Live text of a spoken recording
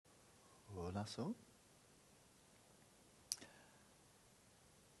Lasso.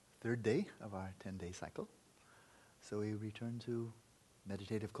 Third day of our 10-day cycle. So we return to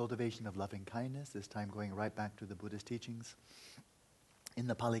meditative cultivation of loving kindness, this time going right back to the Buddhist teachings in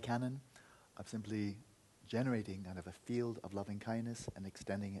the Pali Canon of simply generating kind of a field of loving kindness and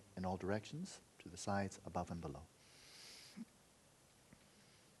extending it in all directions, to the sides, above and below.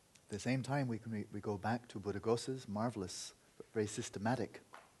 At the same time, we go back to Buddhaghosa's marvelous, very systematic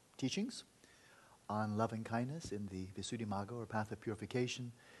teachings on loving kindness in the Visuddhimagga, or Path of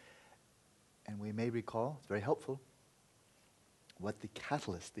Purification. And we may recall, it's very helpful, what the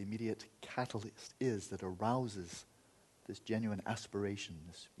catalyst, the immediate catalyst is that arouses this genuine aspiration,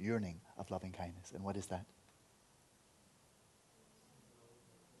 this yearning of loving kindness. And what is that?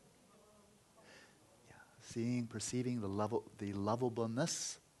 Yeah, seeing, perceiving the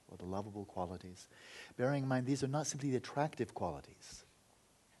lovableness, or the lovable qualities. Bearing in mind, these are not simply the attractive qualities.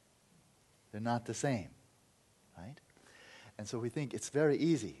 They're not the same, right? And so we think it's very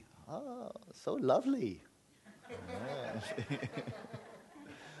easy. Oh, so lovely.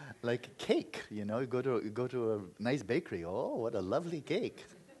 Like cake, you know, you go to a nice bakery. Oh, what a lovely cake.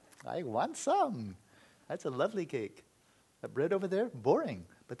 I want some. That's a lovely cake. That bread over there, boring.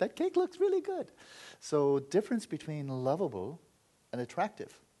 But that cake looks really good. So difference between lovable and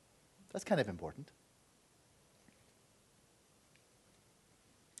attractive. That's kind of important.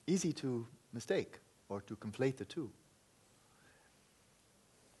 Easy to mistake or to conflate the two.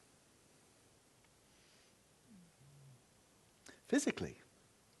 Physically,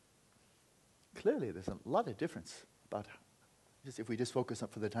 clearly there's a lot of difference about, if we just focus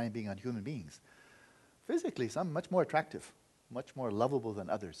up for the time being on human beings. Physically, some much more attractive, much more lovable than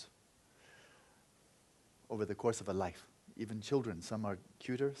others over the course of a life. Even children, some are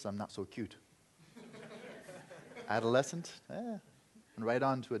cuter, some not so cute. Adolescent, and right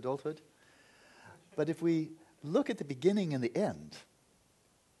on to adulthood. But if we look at the beginning and the end,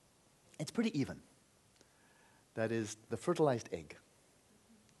 it's pretty even. That is the fertilized egg.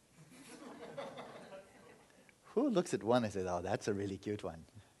 Who looks at one and says, oh, that's a really cute one?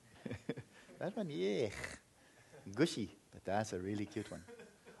 That one, yeah, gushy, but that's a really cute one.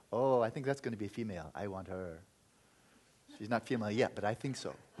 Oh, I think that's going to be a female. I want her. She's not female yet, but I think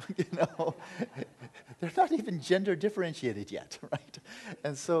so. You know, they're not even gender differentiated yet, right?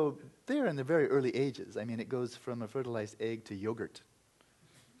 And so they're in the very early ages. I mean, it goes from a fertilized egg to yogurt.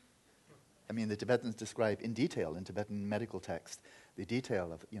 I mean, the Tibetans describe in detail, in Tibetan medical text, the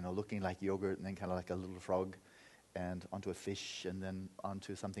detail of, you know, looking like yogurt and then kind of like a little frog and onto a fish and then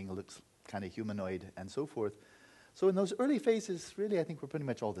onto something that looks kind of humanoid and so forth. So in those early phases, really, I think we're pretty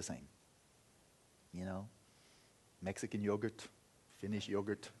much all the same. You know, Mexican yogurt, Finnish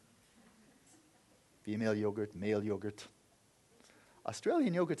yogurt, female yogurt, male yogurt.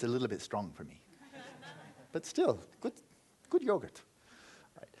 Australian yogurt's a little bit strong for me. But still, good yogurt.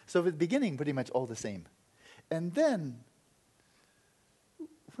 Right. So at the beginning, pretty much all the same. And then,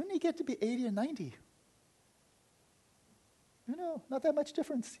 when you get to be 80 or 90, you know, not that much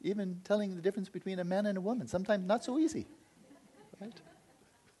difference. Even telling the difference between a man and a woman, sometimes not so easy. Right?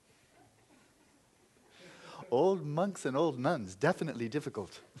 Old monks and old nuns, definitely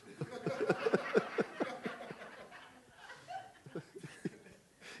difficult.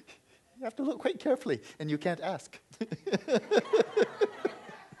 You have to look quite carefully, and you can't ask.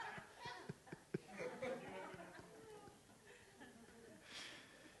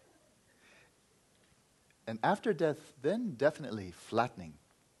 And after death, then definitely flattening.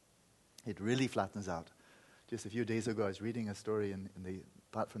 It really flattens out. Just a few days ago, I was reading a story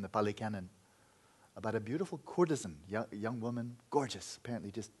from the Pali Canon about a beautiful courtesan, young woman, gorgeous,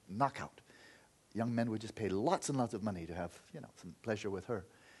 apparently just knockout. Young men would just pay lots and lots of money to have, you know, some pleasure with her.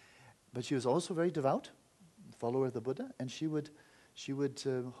 But she was also very devout, follower of the Buddha, and she would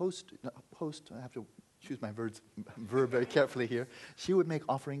host, I have to choose my verb very carefully here. She would make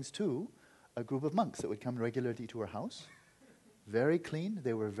offerings to a group of monks that would come regularly to her house. Very clean.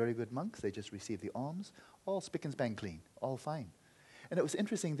 They were very good monks. They just received the alms. All spick and span clean. All fine. And it was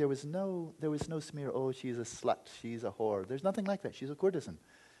interesting. There was no smear. Oh, she's a slut. She's a whore. There's nothing like that. She's a courtesan.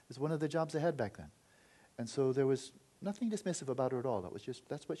 It's one of the jobs they had back then. And so there was nothing dismissive about her at all. That was just,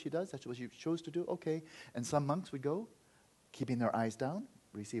 that's what she does. That's what she chose to do. Okay. And some monks would go, keeping their eyes down,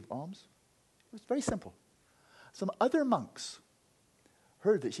 receive alms. It was very simple. Some other monks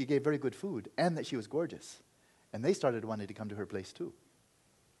heard that she gave very good food and that she was gorgeous. And they started wanting to come to her place too.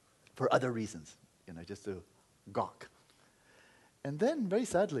 For other reasons, you know, just to gawk. And then, very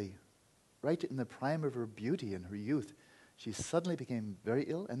sadly, right in the prime of her beauty and her youth, she suddenly became very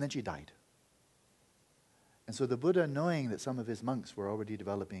ill and then she died. And so the Buddha, knowing that some of his monks were already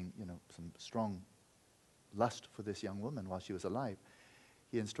developing, some strong lust for this young woman while she was alive,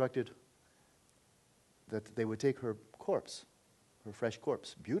 he instructed that they would take her corpse, her fresh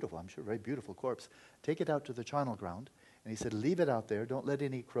corpse, beautiful, I'm sure, very beautiful corpse, take it out to the charnel ground, and he said, leave it out there, don't let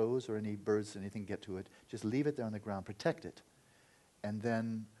any crows or any birds or anything get to it, just leave it there on the ground, protect it, and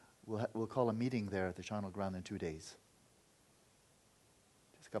then we'll call a meeting there at the charnel ground in 2 days.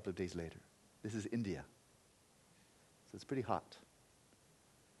 Just a couple of days later. This is India. So it's pretty hot.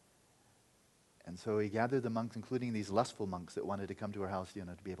 And so he gathered the monks, including these lustful monks that wanted to come to her house, to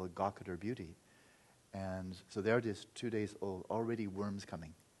be able to gawk at her beauty. And so they're just 2 days old, already worms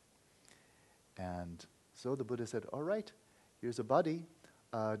coming. And so the Buddha said, all right, here's a body.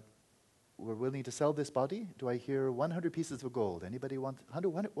 We're willing to sell this body. Do I hear 100 pieces of gold? Anybody want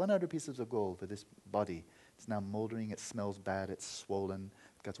 100 pieces of gold for this body? It's now moldering, it smells bad, it's swollen,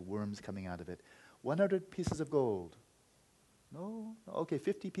 it's got worms coming out of it. 100 pieces of gold. No? Okay,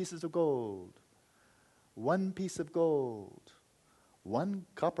 50 pieces of gold. 1 piece of gold. 1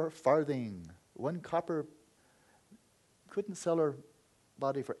 copper farthing. 1 copper. Couldn't sell her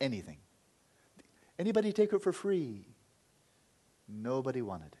body for anything. Anybody take her for free? Nobody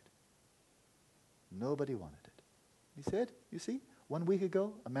wanted it. Nobody wanted it. He said, you see, 1 week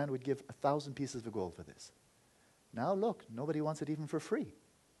ago, a man would give 1,000 pieces of gold for this. Now look, nobody wants it even for free.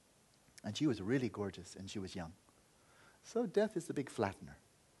 And she was really gorgeous, and she was young. So death is the big flattener.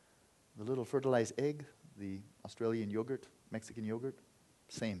 The little fertilized egg, the Australian yogurt, Mexican yogurt,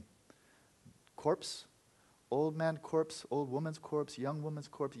 same. Corpse, old man corpse, old woman's corpse, young woman's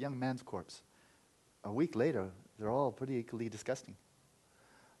corpse, young man's corpse. A week later, they're all pretty equally disgusting.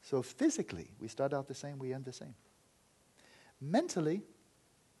 So physically, we start out the same, we end the same. Mentally,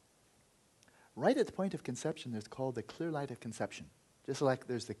 right at the point of conception, there's called the clear light of conception. Just like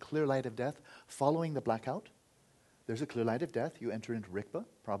there's the clear light of death following the blackout, there's a clear light of death. You enter into Rikpa,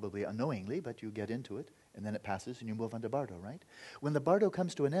 probably unknowingly, but you get into it, and then it passes and you move on to Bardo, right? When the Bardo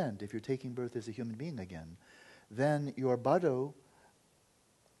comes to an end, if you're taking birth as a human being again, then your Bardo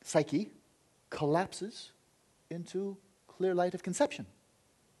psyche collapses into clear light of conception.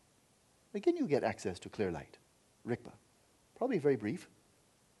 Again, you get access to clear light, Rikpa. Probably very brief.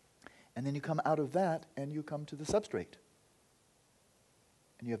 And then you come out of that and you come to the substrate.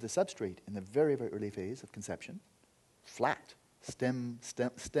 And you have the substrate in the very, very early phase of conception, flat, stem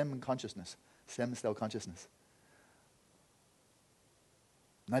consciousness, stem cell consciousness.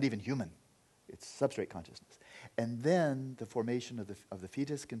 Not even human. It's substrate consciousness. And then the formation of the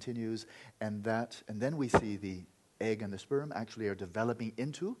fetus continues, and then we see the egg and the sperm actually are developing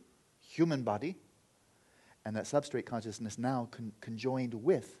into human body, and that substrate consciousness now conjoined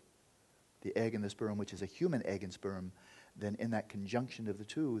with the egg and the sperm, which is a human egg and sperm, then in that conjunction of the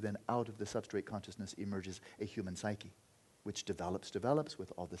two, then out of the substrate consciousness emerges a human psyche, which develops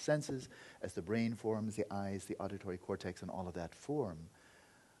with all the senses, as the brain forms, the eyes, the auditory cortex, and all of that form.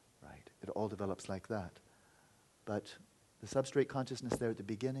 Right? It all develops like that. But the substrate consciousness there at the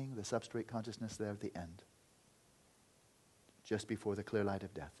beginning, the substrate consciousness there at the end. Just before the clear light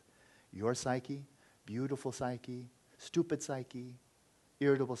of death. Your psyche, beautiful psyche, stupid psyche,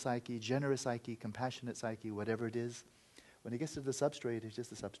 irritable psyche, generous psyche, compassionate psyche, whatever it is, when it gets to the substrate, it's just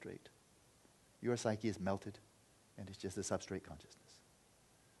the substrate. Your psyche is melted, and it's just the substrate consciousness.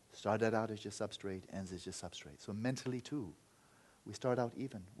 Started out as just substrate, ends as just substrate. So mentally too, we start out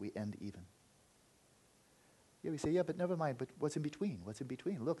even, we end even. Yeah, we say, yeah, but never mind, but what's in between? What's in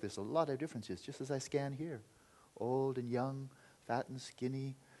between? Look, there's a lot of differences, just as I scan here. Old and young, fat and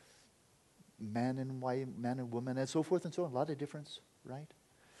skinny, man and woman, and so forth and so on. A lot of difference, right?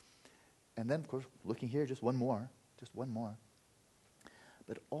 And then, of course, looking here, just one more.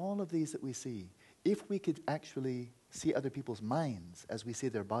 But all of these that we see, if we could actually see other people's minds as we see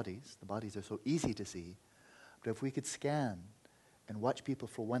their bodies, the bodies are so easy to see, but if we could scan and watch people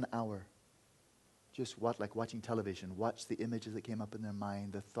for 1 hour, just like watching television, watch the images that came up in their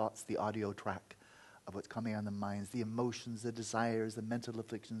mind, the thoughts, the audio track of what's coming on the minds, the emotions, the desires, the mental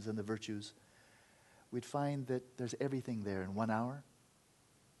afflictions, and the virtues, we'd find that there's everything there in 1 hour.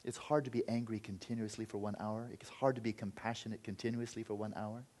 It's hard to be angry continuously for 1 hour. It's hard to be compassionate continuously for 1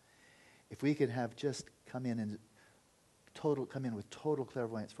 hour. If we could have just come in with total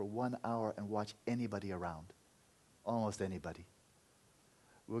clairvoyance for 1 hour and watch anybody around, almost anybody,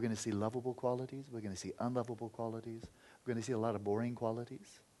 we're going to see lovable qualities. We're going to see unlovable qualities. We're going to see a lot of boring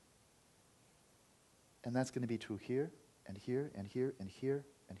qualities. And that's going to be true here, and here, and here, and here,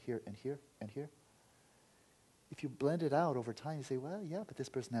 and here, and here, and here. if you blend it out over time, you say, well, yeah, but this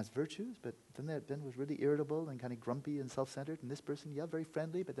person has virtues, but then was really irritable and kind of grumpy and self-centered, and this person, yeah, very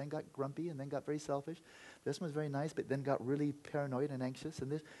friendly, but then got grumpy and then got very selfish. This one was very nice, but then got really paranoid and anxious, and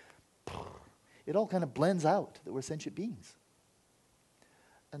this, it all kind of blends out that we're sentient beings.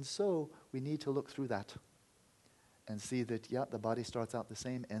 And so we need to look through that and see that, yeah, the body starts out the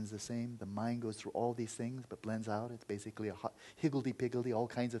same, ends the same, the mind goes through all these things, but blends out. It's basically a higgledy-piggledy, all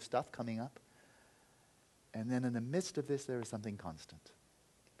kinds of stuff coming up. And then in the midst of this, there is something constant.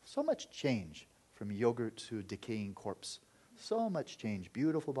 So much change from yogurt to decaying corpse. So much change.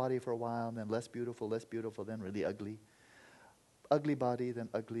 Beautiful body for a while, and then less beautiful, then really ugly. Ugly body, then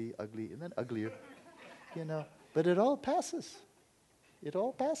ugly, and then uglier. But it all passes. It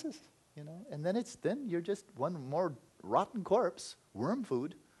all passes, And then you're just one more rotten corpse, worm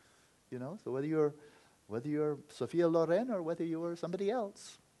food, So whether you're Sophia Loren or whether you're somebody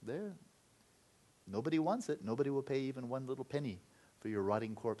else, nobody wants it. Nobody will pay even one little penny for your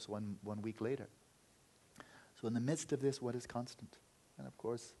rotting corpse one week later. So in the midst of this, what is constant? And of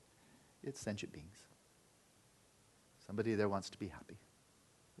course, it's sentient beings. Somebody there wants to be happy.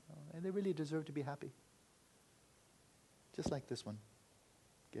 And they really deserve to be happy. Just like this one.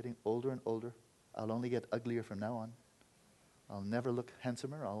 Getting older and older. I'll only get uglier from now on. I'll never look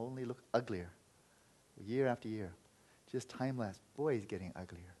handsomer. I'll only look uglier. Year after year. Just time lapse. Boy, he's getting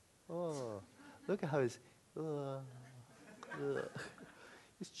uglier. Oh, look at how his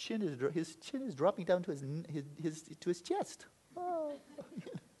chin is dropping down to his chest. Oh.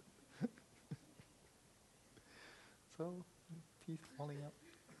 So, teeth falling out.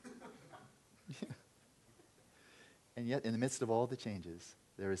 And yet, in the midst of all the changes,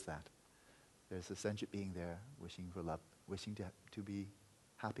 there is that. There's a sentient being there, wishing for love, wishing to be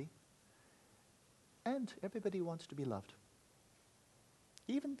happy. And everybody wants to be loved.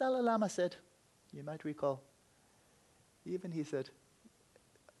 Even Dalai Lama said, you might recall, even he said,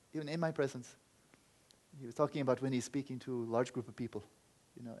 even in my presence, he was talking about when he's speaking to a large group of people,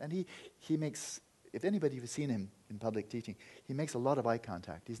 and he makes, if anybody has seen him in public teaching, he makes a lot of eye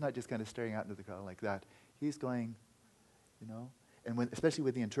contact. He's not just kind of staring out into the crowd like that. He's going, and especially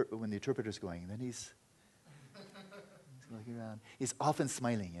when the interpreter's going, then he's looking around. He's often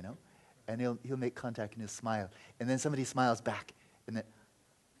smiling, and he'll make contact and he'll smile, and then somebody smiles back, and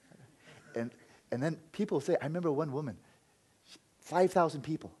then people say, I remember one woman, 5,000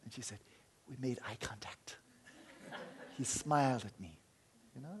 people, and she said, we made eye contact. He smiled at me.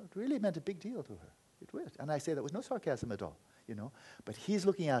 It really meant a big deal to her. It was, and I say that with no sarcasm at all, But he's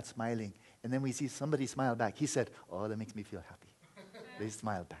looking out, smiling, and then we see somebody smile back. He said, oh, that makes me feel happy. They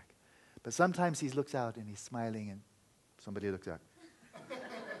smiled back. But sometimes he looks out and he's smiling, and somebody looks out. He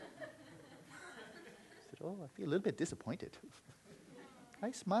said, oh, I feel a little bit disappointed.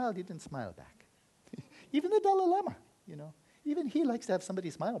 I smiled, he didn't smile back. Even the Dalai Lama, even he likes to have somebody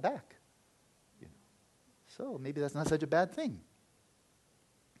smile back. So maybe that's not such a bad thing.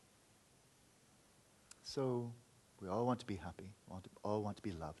 So we all want to be happy, all want to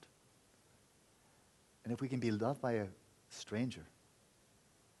be loved. And if we can be loved by a stranger,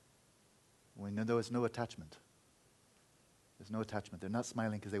 when there is no attachment, there's no attachment. They're not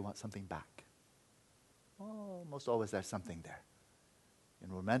smiling because they want something back. Almost always there's something there. In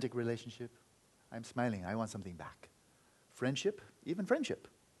romantic relationship, I'm smiling, I want something back. Friendship, even friendship,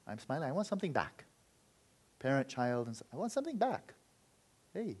 I'm smiling, I want something back. Parent, child, and I want something back.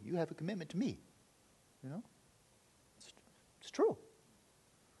 Hey, you have a commitment to me. It's true.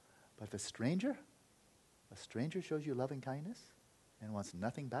 But if a stranger shows you love and kindness and wants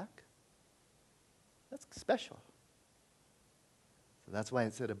nothing back, that's special. So that's why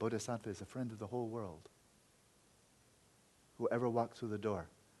it said a Bodhisattva is a friend of the whole world. Whoever walks through the door,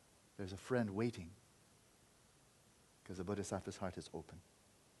 there's a friend waiting, because the Bodhisattva's heart is open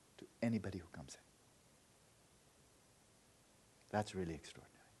to anybody who comes in. That's really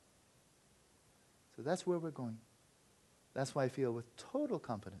extraordinary. So that's where we're going. That's why I feel with total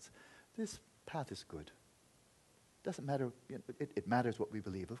confidence, this path is good. Doesn't matter, it matters what we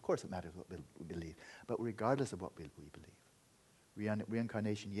believe. Of course it matters what we believe. But regardless of what we believe.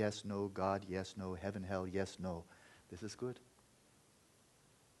 Reincarnation, yes, no. God, yes, no. Heaven, hell, yes, no. This is good.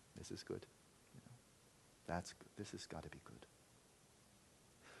 This is good. That's good. This has got to be good.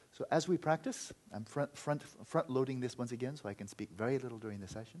 So as we practice, I'm front loading this once again so I can speak very little during the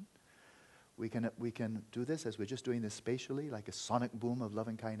session. We can do this as we're just doing this spatially, like a sonic boom of love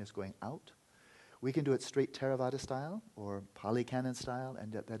and kindness going out. We can do it straight Theravada style or Pali Canon style,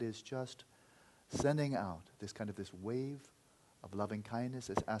 and that is just sending out this kind of this wave of love and kindness,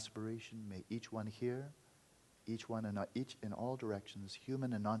 this aspiration. May each one hear, each in all directions,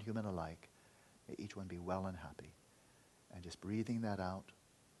 human and non-human alike, May each one be well and happy. And just breathing that out,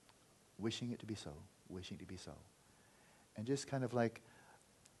 wishing it to be so, wishing it to be so. And just kind of like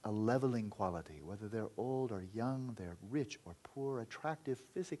a leveling quality, whether they're old or young, they're rich or poor, attractive,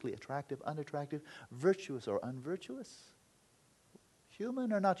 physically attractive, unattractive, virtuous or unvirtuous,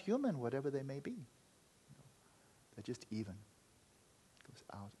 human or not human, whatever they may be. They're just even. It goes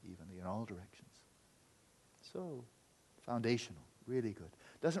out evenly in all directions. So, foundational, really good.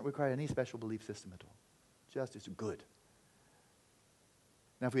 Doesn't require any special belief system at all. Just it's good.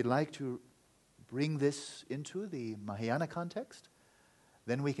 Now, if we'd like to bring this into the Mahayana context,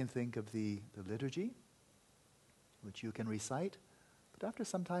 then we can think of the liturgy, which you can recite, but after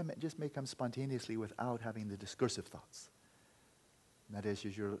some time it just may come spontaneously without having the discursive thoughts. And that is,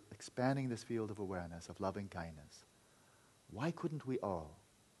 as you're expanding this field of awareness, of loving kindness, why couldn't we all,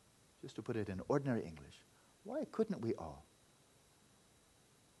 just to put it in ordinary English, why couldn't we all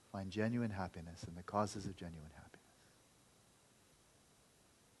find genuine happiness and the causes of genuine happiness?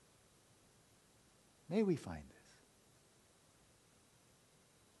 May we find this.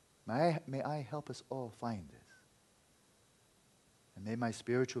 May I help us all find this. And may my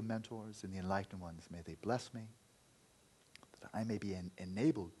spiritual mentors and the enlightened ones, may they bless me, that I may be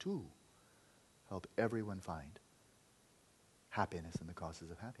enabled to help everyone find happiness and the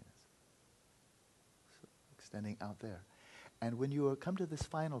causes of happiness. So, extending out there. And when you come to this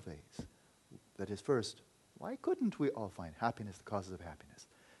final phase, that is first, why couldn't we all find happiness, the causes of happiness?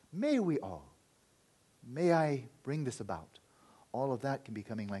 May we all. May I bring this about. All of that can be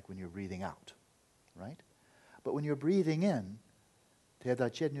coming like when you're breathing out, right? But when you're breathing in, may the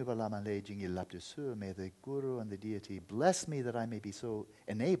Guru and the deity bless me that I may be so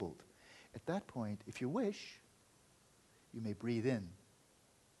enabled. At that point, if you wish, you may breathe in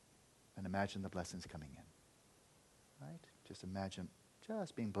and imagine the blessings coming in, right? Just imagine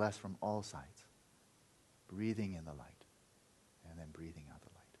just being blessed from all sides, breathing in the light, and then breathing out the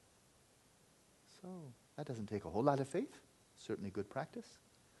light. So that doesn't take a whole lot of faith. Certainly good practice.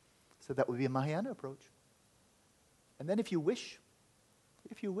 So that would be a Mahayana approach. And then if you wish,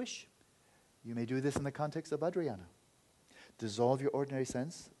 you may do this in the context of Vajrayana. Dissolve your ordinary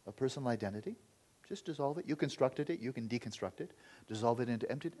sense of personal identity. Just dissolve it. You constructed it, you can deconstruct it. Dissolve it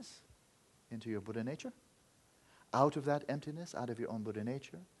into emptiness, into your Buddha nature. Out of that emptiness, out of your own Buddha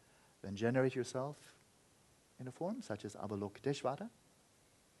nature, then generate yourself in a form such as Avalokiteshvara.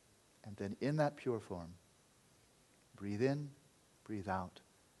 And then in that pure form, breathe in, breathe out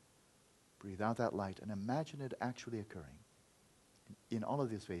that light, and imagine it actually occurring. In all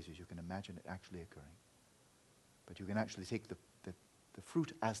of these phases, you can imagine it actually occurring. But you can actually take the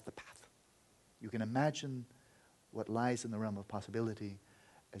fruit as the path. You can imagine what lies in the realm of possibility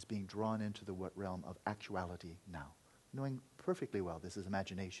as being drawn into the realm of actuality now, knowing perfectly well this is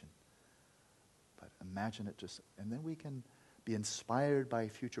imagination. But imagine it just, and then we can be inspired by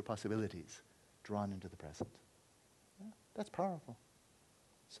future possibilities drawn into the present. That's powerful.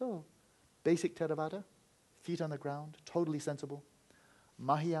 So, basic Theravada, feet on the ground, totally sensible.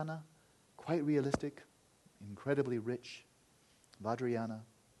 Mahayana, quite realistic, incredibly rich. Vajrayana,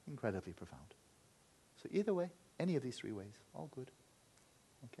 incredibly profound. So either way, any of these three ways, all good.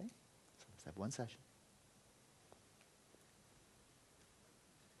 Okay? So let's have one session.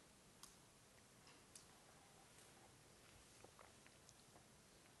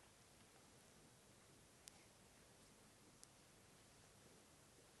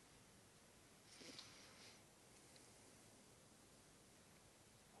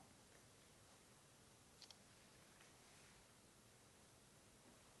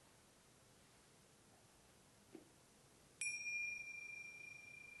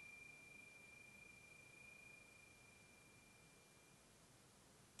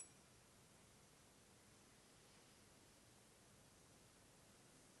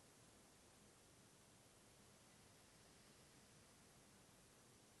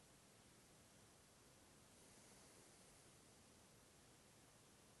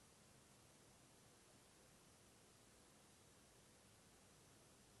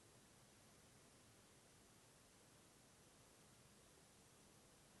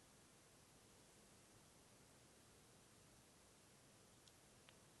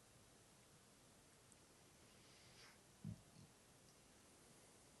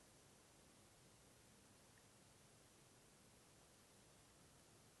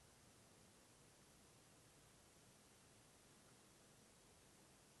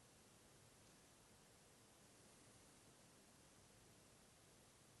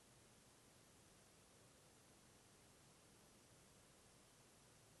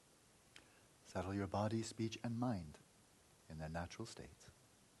 Settle your body, speech, and mind in their natural states.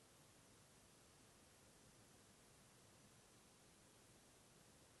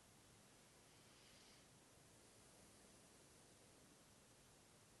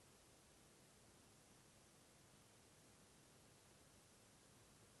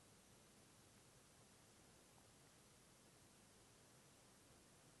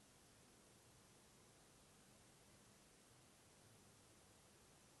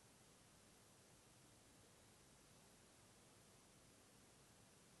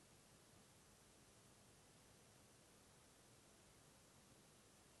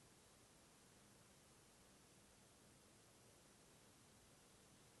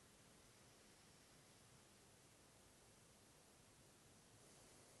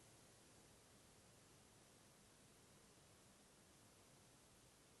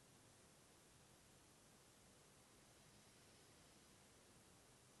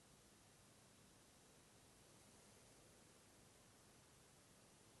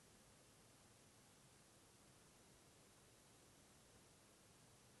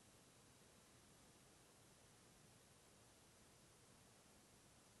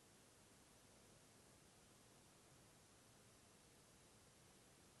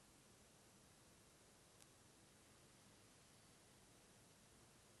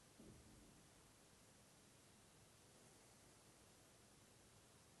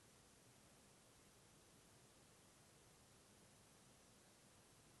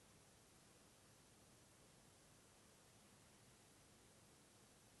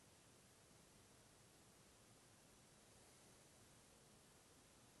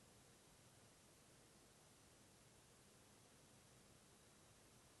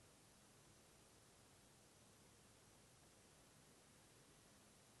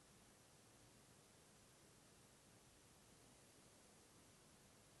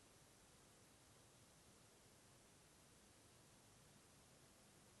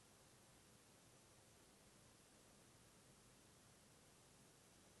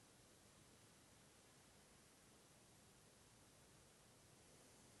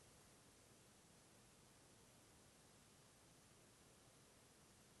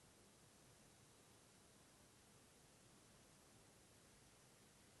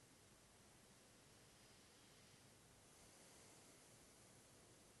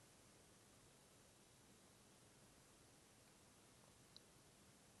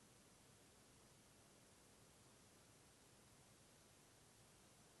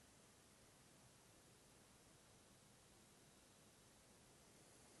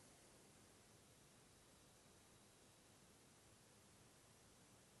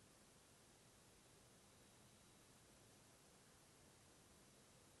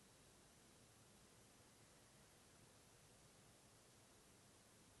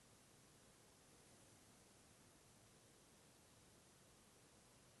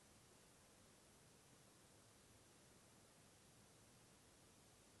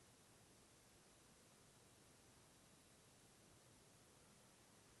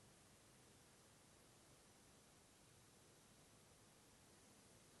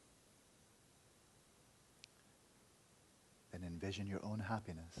 envision your own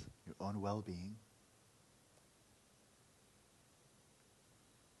happiness, your own well-being.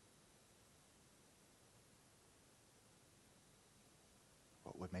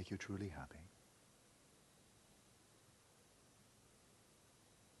 What would make you truly happy?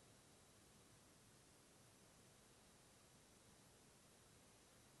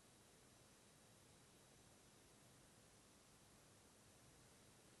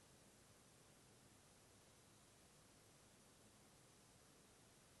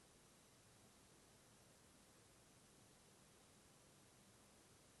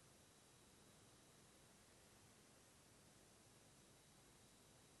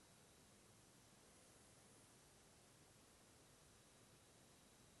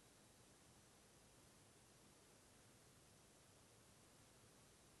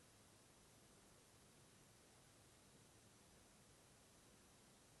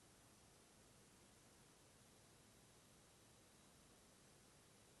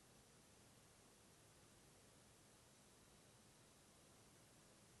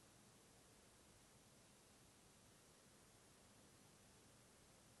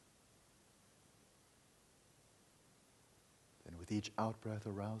 Then with each out-breath,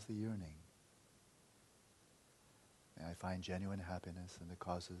 arouse the yearning. May I find genuine happiness in the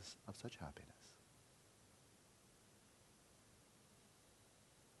causes of such happiness.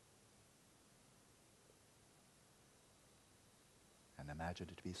 And imagine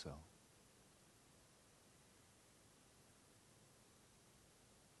it to be so.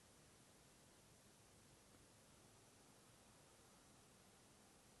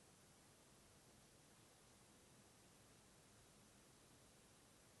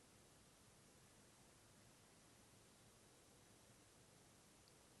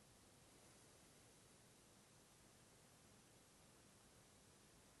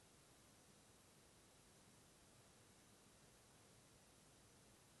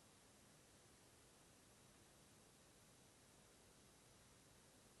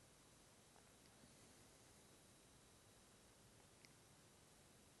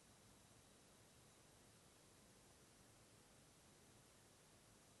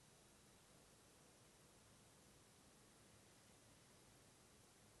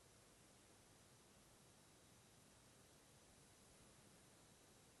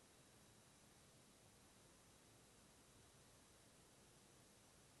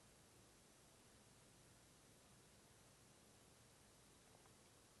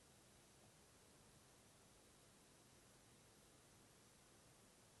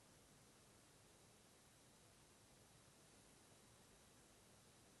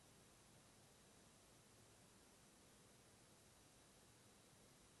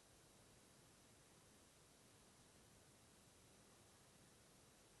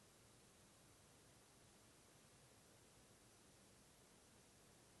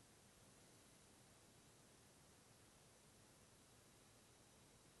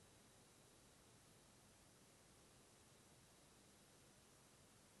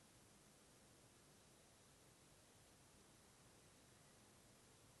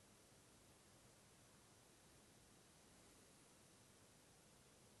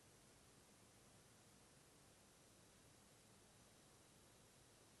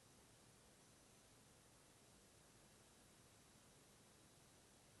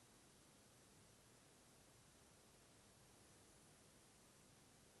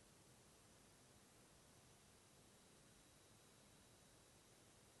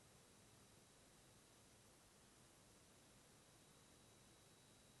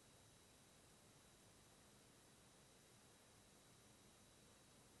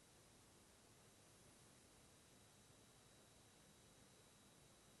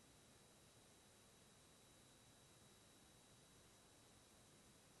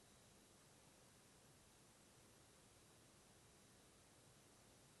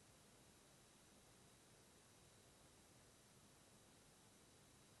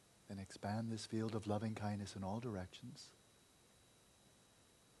 Then expand this field of loving kindness in all directions,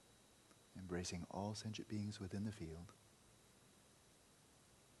 embracing all sentient beings within the field.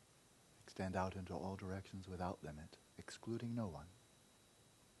 Extend out into all directions without limit, excluding no one.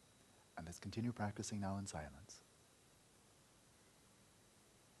 And let's continue practicing now in silence.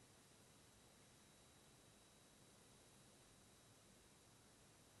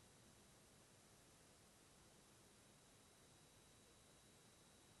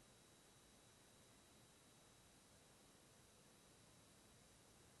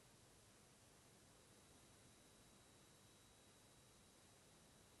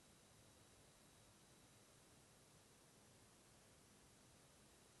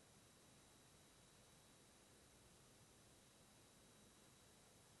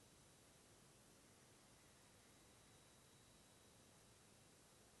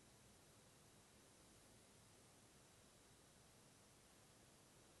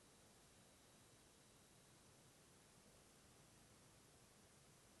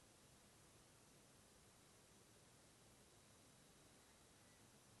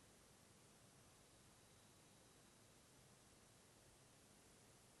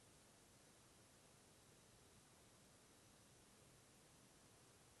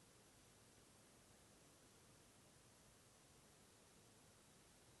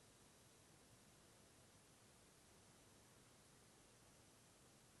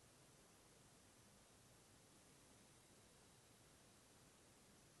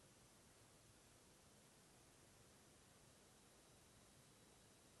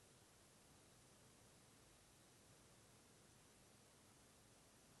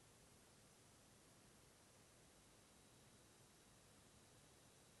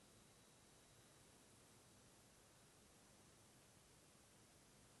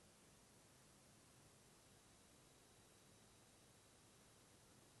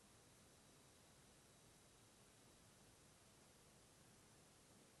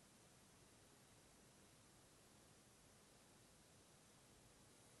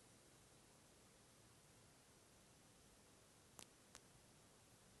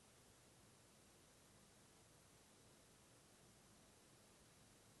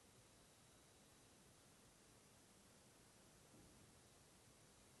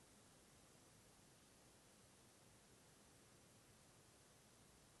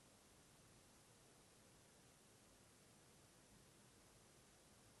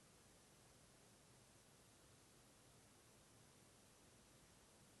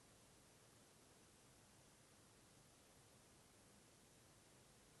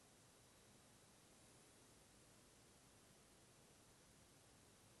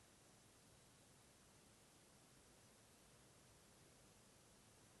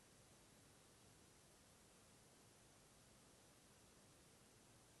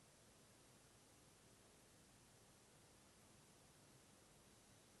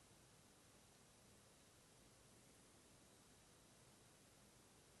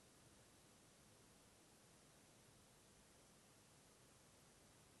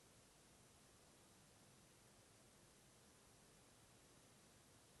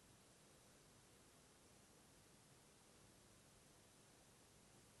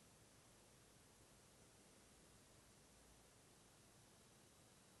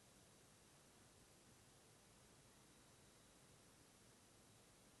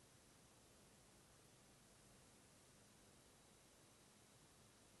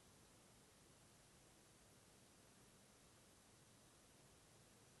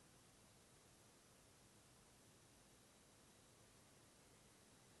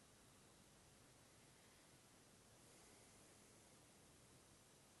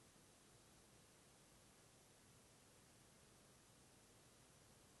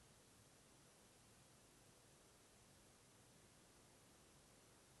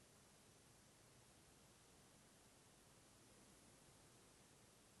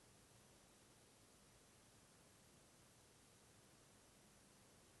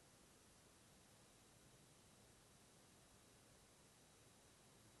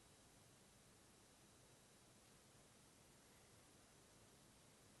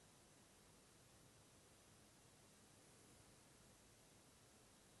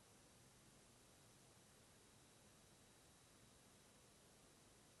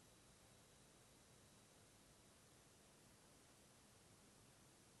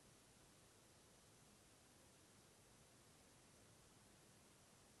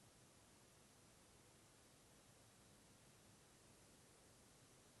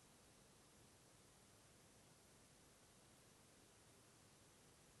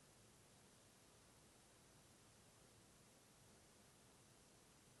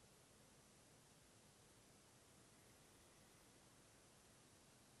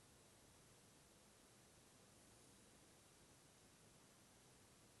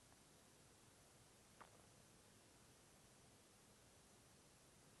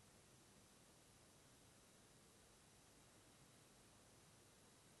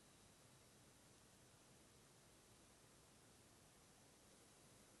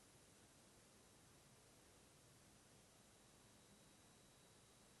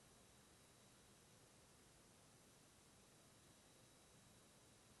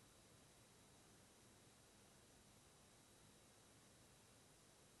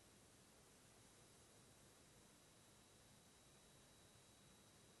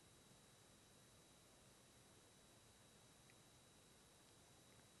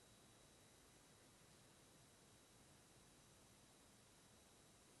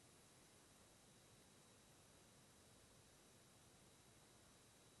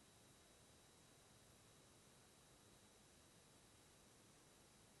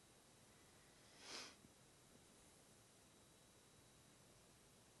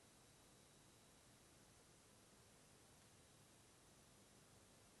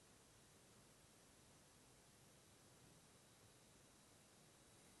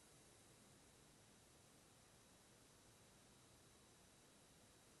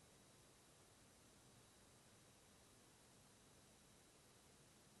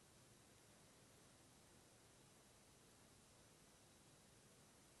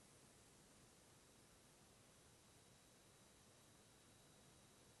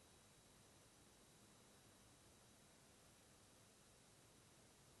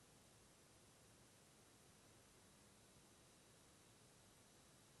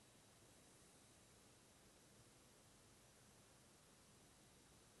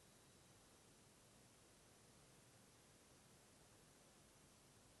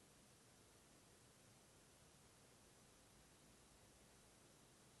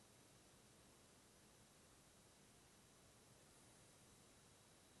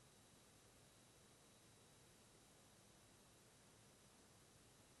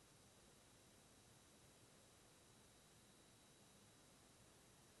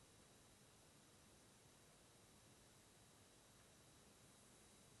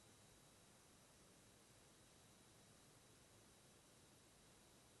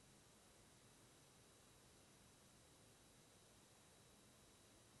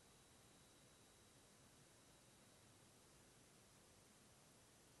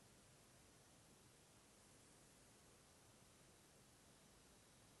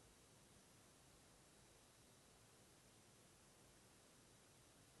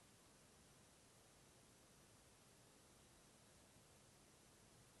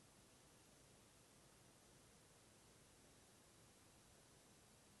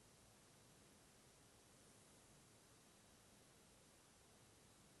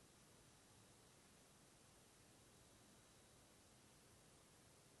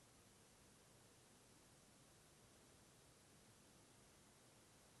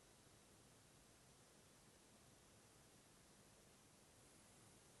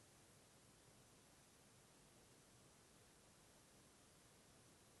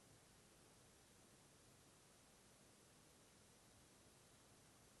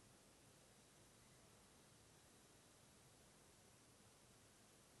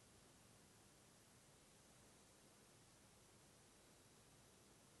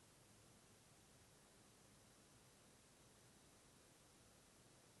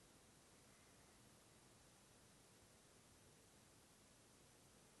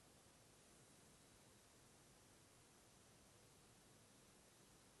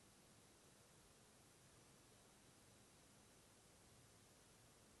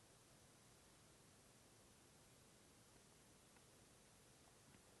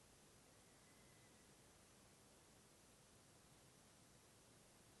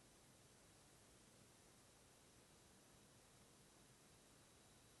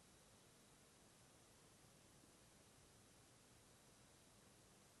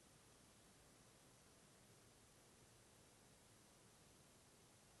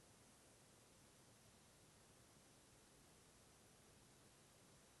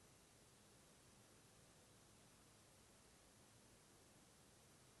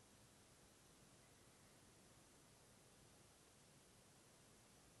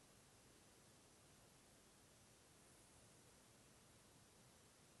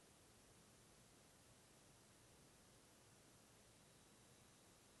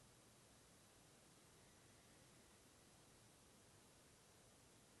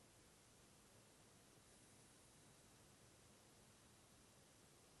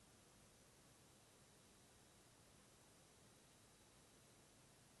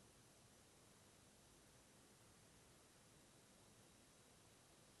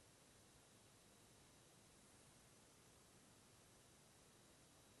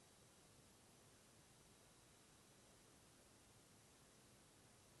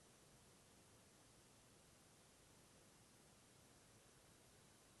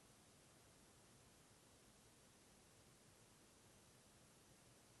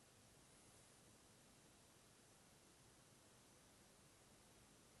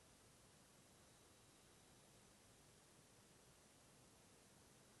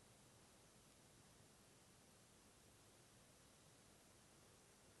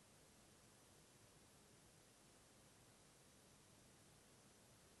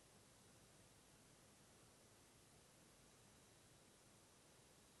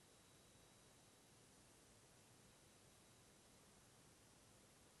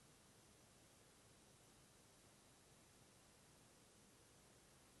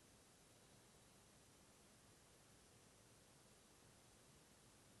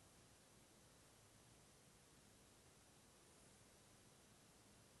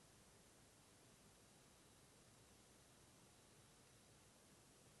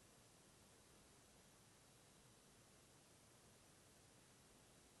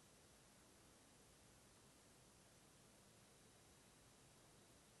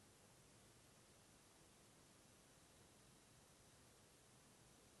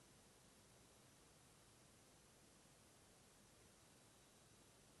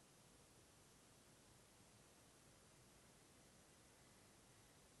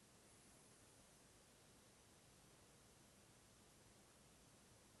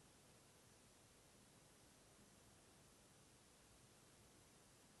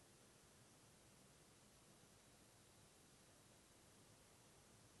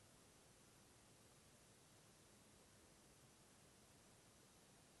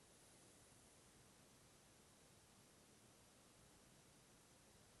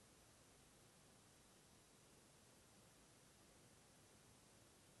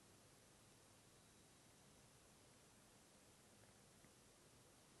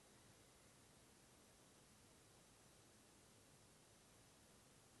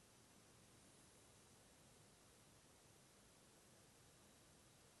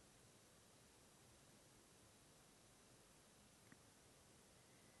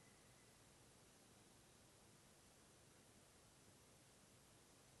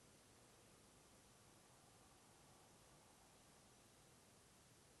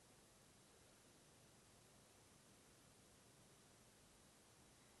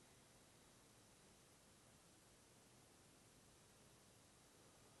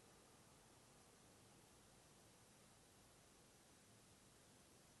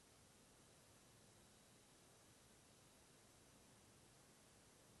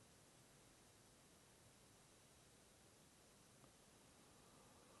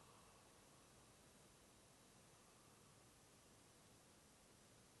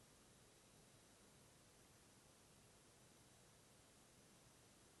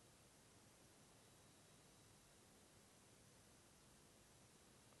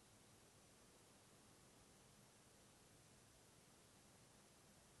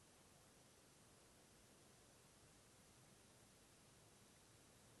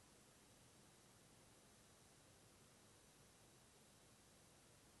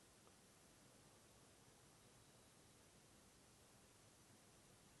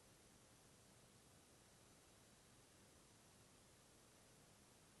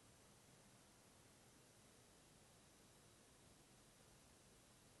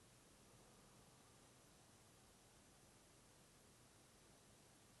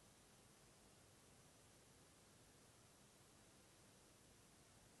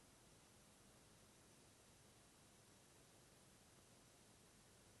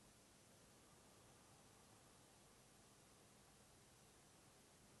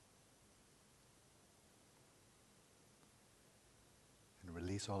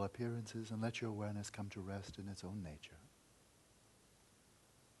 Release all appearances and let your awareness come to rest in its own nature.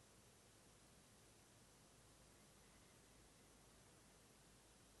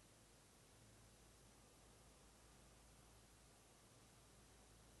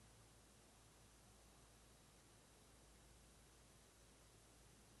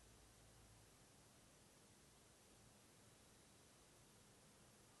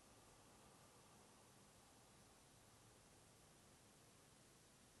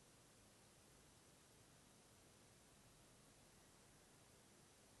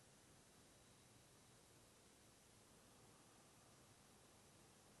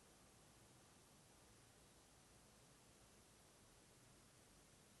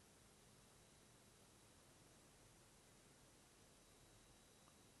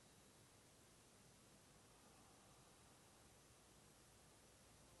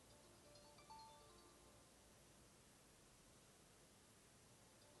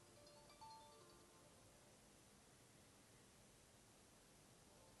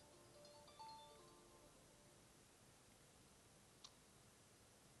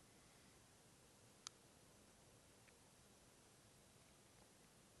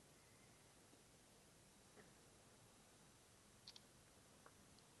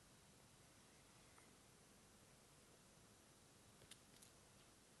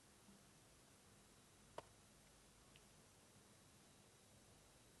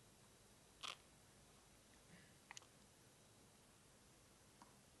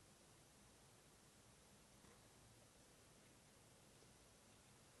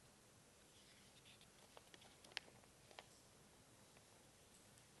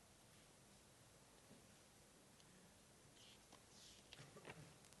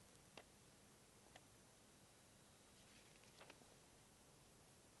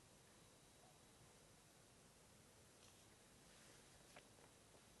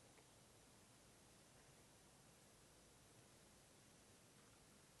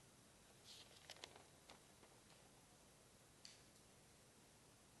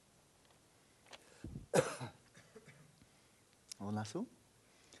 Olasu,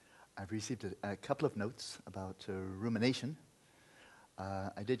 I've received a couple of notes about rumination.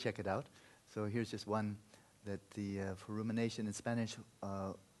 I did check it out. So here's just one that for rumination in Spanish,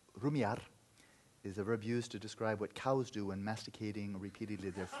 rumiar is a verb used to describe what cows do when masticating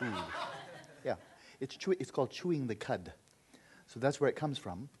repeatedly their food. Yeah, it's called chewing the cud. So that's where it comes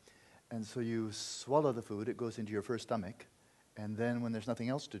from. And so you swallow the food, it goes into your first stomach, and then when there's nothing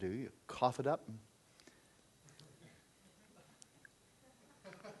else to do, you cough it up.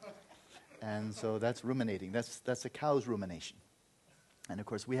 And so that's ruminating. That's a cow's rumination. And of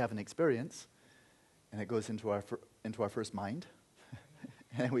course, we have an experience, and it goes into our first mind,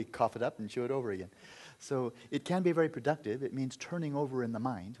 and we cough it up and chew it over again. So it can be very productive. It means turning over in the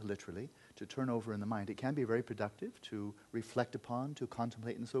mind, literally, to turn over in the mind. It can be very productive to reflect upon, to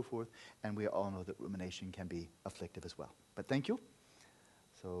contemplate, and so forth. And we all know that rumination can be afflictive as well. But thank you.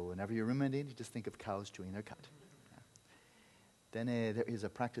 So whenever you're ruminating, you just think of cows chewing their cud. Then there is a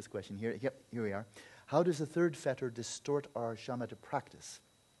practice question here. Yep, here we are. How does the third fetter distort our shamatha practice?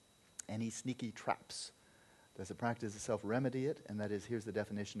 Any sneaky traps? Does the practice itself remedy it? And that is, here's the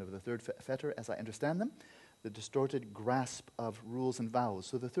definition of the third fetter, as I understand them. The distorted grasp of rules and vows.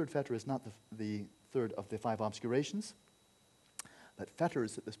 So the third fetter is not the third of the 5 obscurations, but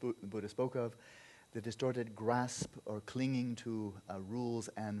fetters that the Buddha spoke of, the distorted grasp or clinging to rules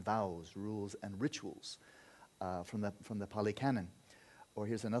and vows, rules and rituals. From the Pali Canon. Or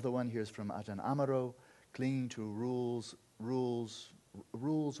here's another one. Here's from Ajahn Amaro, clinging to rules, roles,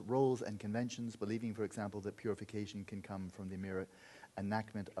 and conventions, believing, for example, that purification can come from the mere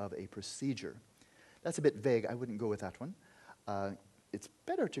enactment of a procedure. That's a bit vague. I wouldn't go with that one. It's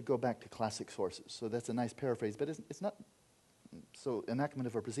better to go back to classic sources. So that's a nice paraphrase, but it's not. So enactment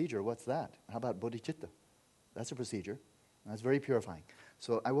of a procedure, what's that? How about bodhicitta? That's a procedure. That's very purifying.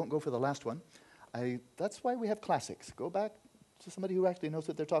 So I won't go for the last one. That's why we have classics. Go back to somebody who actually knows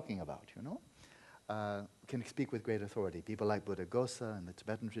what they're talking about, you know? Can speak with great authority. People like Buddhaghosa and the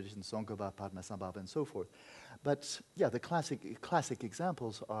Tibetan tradition, Tsongkhapa, Padmasambhava, and so forth. But yeah, the classic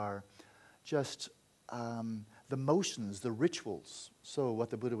examples are just the motions, the rituals. So what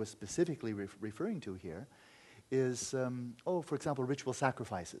the Buddha was specifically referring to here is, for example, ritual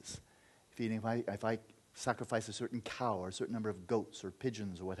sacrifices. If I sacrifice a certain cow or a certain number of goats or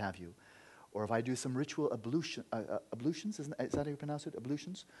pigeons or what have you, or if I do some ritual ablutions, is that how you pronounce it?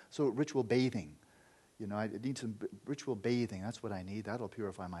 Ablutions? So ritual bathing. You know, I need some ritual bathing. That's what I need. That'll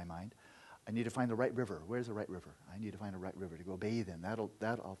purify my mind. I need to find the right river. Where's the right river? I need to find a right river to go bathe in.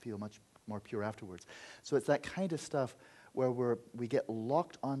 I'll feel much more pure afterwards. So it's that kind of stuff where we get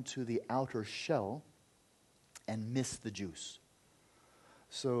locked onto the outer shell and miss the juice.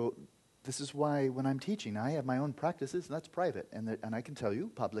 So this is why when I'm teaching, I have my own practices, and that's private. And I can tell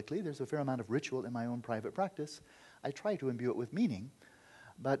you publicly, there's a fair amount of ritual in my own private practice. I try to imbue it with meaning,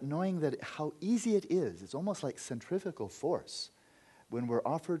 but knowing that how easy it is, it's almost like centrifugal force. When we're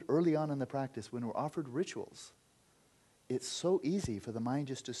offered early on in the practice, when we're offered rituals, it's so easy for the mind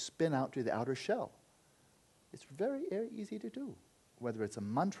just to spin out to the outer shell. It's very, very easy to do. Whether it's a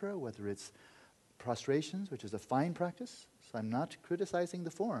mantra, whether it's prostrations, which is a fine practice. So I'm not criticizing the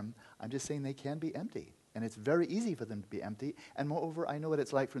form. I'm just saying they can be empty. And it's very easy for them to be empty. And moreover, I know what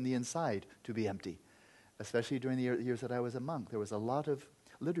it's like from the inside to be empty. Especially during the years that I was a monk. There was a lot of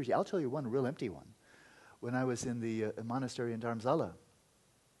liturgy. I'll tell you one real empty one. When I was in the monastery in Dharamsala,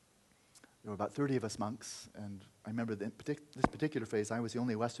 there were about 30 of us monks. And I remember this particular phase, I was the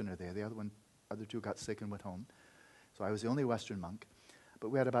only Westerner there. The other two got sick and went home. So I was the only Western monk. But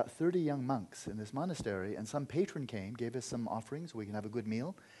we had about 30 young monks in this monastery, and some patron came, gave us some offerings, we can have a good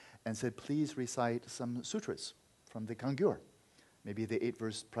meal, and said, please recite some sutras from the Kangyur. Maybe the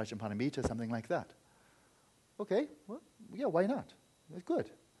 8-verse Prajnaparamita, something like that. Okay, well, yeah, why not? That's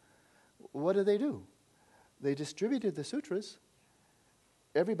good. What did they do? They distributed the sutras,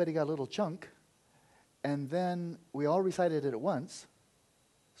 everybody got a little chunk, and then we all recited it at once.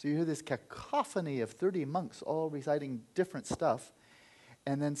 So you hear this cacophony of 30 monks all reciting different stuff.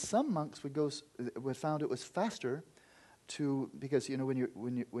 And then some monks would found it was faster because when you're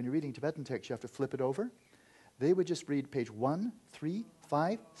reading Tibetan text, you have to flip it over. They would just read page 1, 3,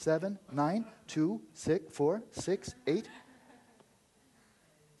 5, 7, 9, 2, 6, 4, 6, 8.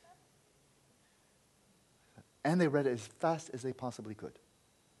 And they read it as fast as they possibly could.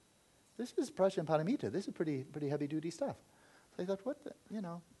 This is Prajnaparamita. This is pretty heavy-duty stuff. So I thought,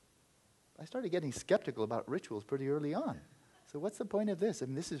 I started getting skeptical about rituals pretty early on. So what's the point of this? I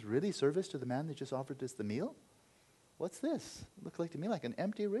mean, this is really service to the man that just offered us the meal? What's this? Looks like to me like an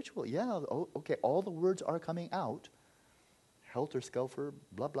empty ritual. Yeah, okay, all the words are coming out. Helter-skelter,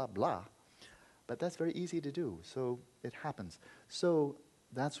 blah, blah, blah. But that's very easy to do, so it happens. So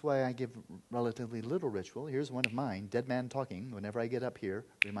that's why I give relatively little ritual. Here's one of mine, dead man talking. Whenever I get up here,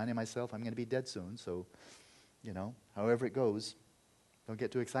 reminding myself I'm going to be dead soon, so, however it goes, don't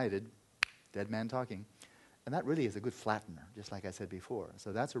get too excited. Dead man talking. And that really is a good flattener, just like I said before.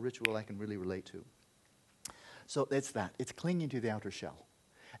 So that's a ritual I can really relate to. So it's that. It's clinging to the outer shell.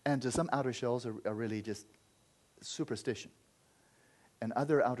 And to some outer shells are really just superstition. And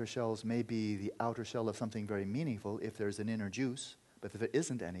other outer shells may be the outer shell of something very meaningful if there's an inner juice. But if there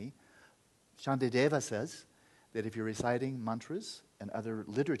isn't any, Shantideva says that if you're reciting mantras and other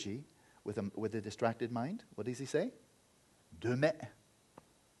liturgy with a distracted mind, what does he say? Deme.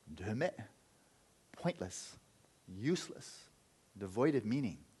 Pointless, useless, devoid of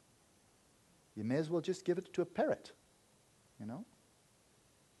meaning. You may as well just give it to a parrot,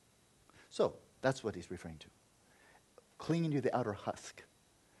 So, that's what he's referring to. Clinging to the outer husk.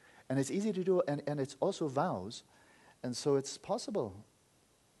 And it's easy to do, and it's also vows, and so it's possible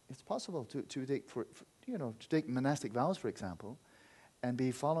to take monastic vows, for example, and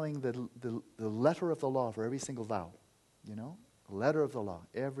be following the letter of the law for every single vow, letter of the law,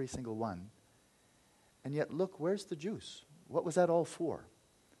 every single one. And yet, look, where's the juice? What was that all for?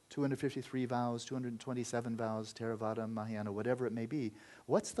 253 vows, 227 vows, Theravada, Mahayana, whatever it may be.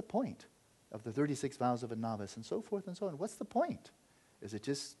 What's the point of the 36 vows of a novice, and so forth and so on? What's the point? Is it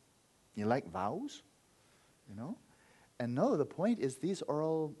just, you like vows? And no, the point is these are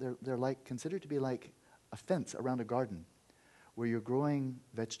all, they're like, considered to be like a fence around a garden where you're growing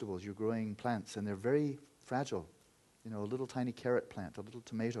vegetables, you're growing plants, and they're very fragile. A little tiny carrot plant, a little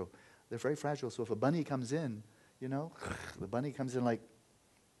tomato. They're very fragile, so if a bunny comes in, the bunny comes in like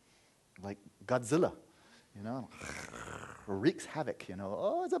Godzilla, wreaks havoc,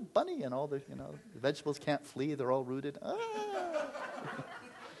 Oh, it's a bunny, and all the vegetables can't flee, they're all rooted.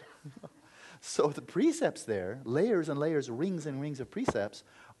 So the precepts there, layers and layers, rings and rings of precepts,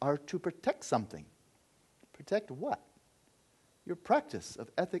 are to protect something. Protect what? Your practice of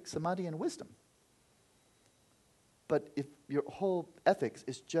ethics, samadhi, and wisdom. But if your whole ethics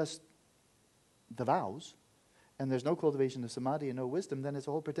is just the vows, and there's no cultivation of samadhi and no wisdom, then it's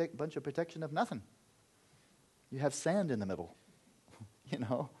a whole bunch of protection of nothing. You have sand in the middle,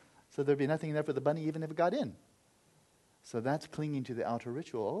 so there'd be nothing there for the bunny even if it got in. So that's clinging to the outer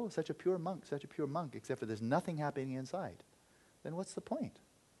ritual. Oh, such a pure monk, except for there's nothing happening inside. Then what's the point?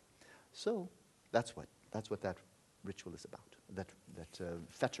 So that's what that ritual is about, that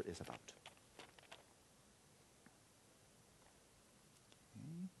fetter is about.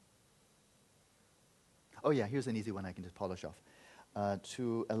 Oh yeah, here's an easy one I can just polish off.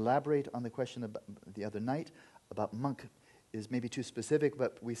 To elaborate on the question about the other night about monk is maybe too specific,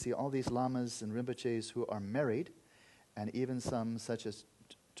 but we see all these lamas and rinpoches who are married, and even some such as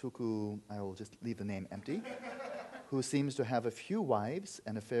Tuku, I will just leave the name empty, who seems to have a few wives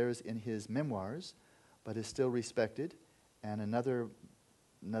and affairs in his memoirs, but is still respected, and another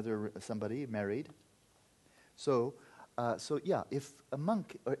somebody married. So yeah, if a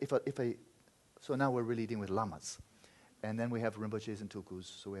monk, or so now we're really dealing with lamas. And then we have rinpoches and tukus,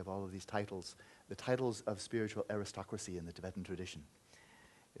 so we have all of these titles. The titles of spiritual aristocracy in the Tibetan tradition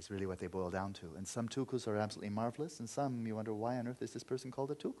is really what they boil down to. And some tukus are absolutely marvelous, and some you wonder, why on earth is this person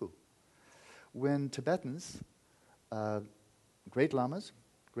called a tuku? When Tibetans, great lamas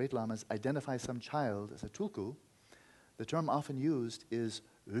identify some child as a tuku, the term often used is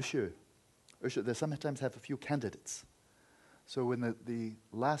ushu. They sometimes have a few candidates. So when the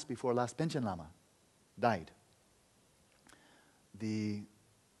last Panchen Lama died,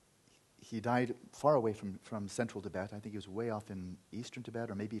 he died far away from central Tibet. I think he was way off in eastern Tibet,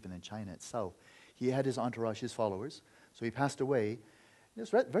 or maybe even in China itself. He had his entourage, his followers, so he passed away. It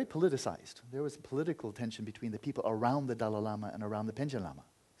was very politicized. There was political tension between the people around the Dalai Lama and around the Panchen Lama.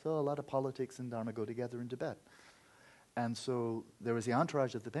 So a lot of politics and Dharma go together in Tibet. And so there was the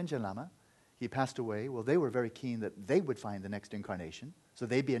entourage of the Panchen Lama. He passed away. Well, they were very keen that they would find the next incarnation. So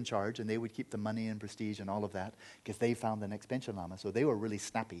they'd be in charge, and they would keep the money and prestige and all of that, because they found the next Panchen Lama. So they were really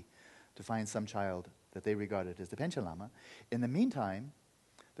snappy to find some child that they regarded as the Panchen Lama. In the meantime,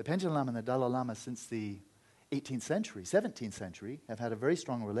 the Panchen Lama and the Dalai Lama since the 18th century, 17th century, have had a very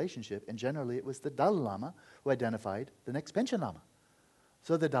strong relationship, and generally it was the Dalai Lama who identified the next Panchen Lama.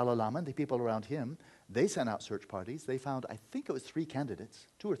 So the Dalai Lama and the people around him, they sent out search parties. They found, I think it was 3 candidates,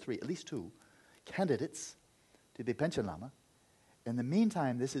 2 or 3, at least 2, candidates to be Panchen Lama. In the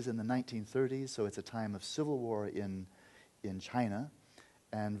meantime, this is in the 1930s, so it's a time of civil war in China,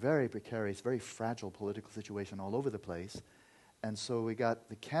 and very precarious, very fragile political situation all over the place. And so we got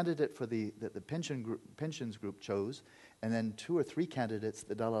the candidate for the pensions group chose, and then 2 or 3 candidates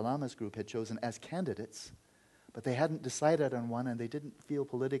the Dalai Lama's group had chosen as candidates, but they hadn't decided on one, and they didn't feel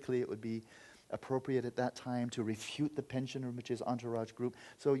politically it would be appropriate at that time to refute the pensioner, which is entourage group.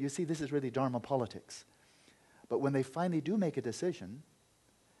 So you see, this is really Dharma politics. But when they finally do make a decision,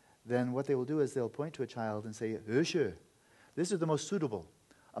 then what they will do is they'll point to a child and say, "Öshe, this is the most suitable.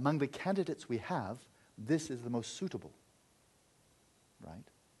 Among the candidates we have, this is the most suitable." Right?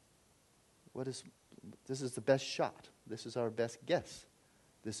 This is the best shot. This is our best guess.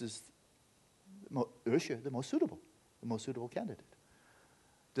 This is the most suitable candidate.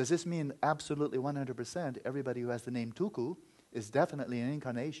 Does this mean absolutely 100% everybody who has the name Tuku is definitely an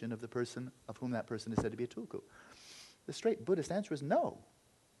incarnation of the person of whom that person is said to be a Tuku? The straight Buddhist answer is no.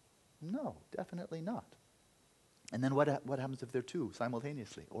 No, definitely not. And then what happens if they're 2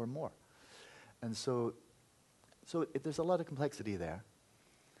 simultaneously or more? And so there's a lot of complexity there.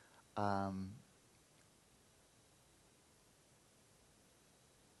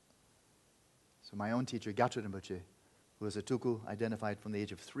 So my own teacher, Gyatso Rinpoche, who was a Tuku identified from the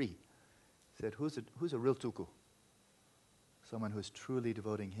age of 3, said, who's a real Tuku? Someone who's truly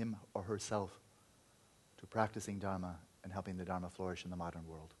devoting him or herself to practicing Dharma and helping the Dharma flourish in the modern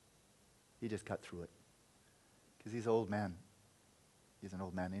world. He just cut through it. Because he's an old man. He's an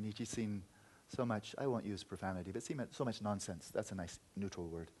old man, and he's seen so much, I won't use profanity, but seen so much nonsense. That's a nice neutral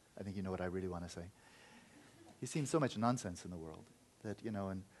word. I think you know what I really want to say. He's seen so much nonsense in the world that,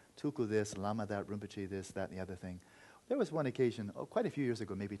 and Tuku this, Lama that, Rinpoche this, that, and the other thing. There was one occasion, quite a few years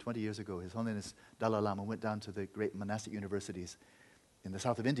ago, maybe 20 years ago, His Holiness Dalai Lama went down to the great monastic universities in the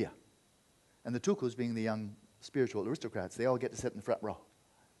south of India. And the Tukus, being the young spiritual aristocrats, they all get to sit in the front row.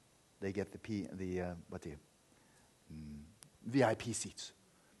 They get the VIP seats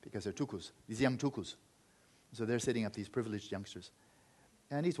because they're Tukus, these young Tukus. So they're sitting up, these privileged youngsters.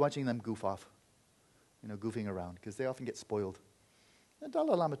 And he's watching them goof off, goofing around, because they often get spoiled. And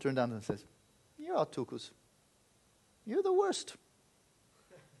Dalai Lama turned down and says, "You're all Tukus. You're the worst.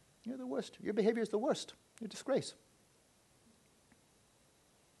 You're the worst. Your behavior is the worst. You're a disgrace."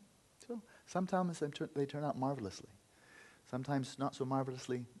 So sometimes they turn out marvelously. Sometimes not so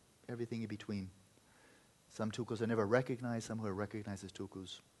marvelously, everything in between. Some Tukus are never recognized, some who are recognized as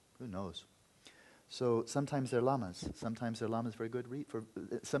Tukus. Who knows? So sometimes they're lamas. Sometimes they're lamas for a good reason.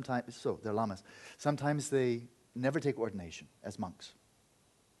 They're lamas. Sometimes they never take ordination as monks.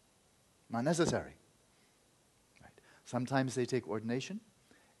 Not necessary. Right. Sometimes they take ordination,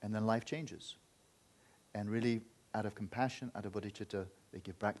 and then life changes. And really, out of compassion, out of bodhicitta, they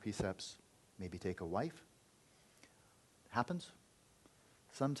give back precepts, maybe take a wife. Happens.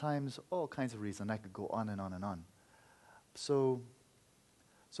 Sometimes all kinds of reasons. I could go on and on and on. So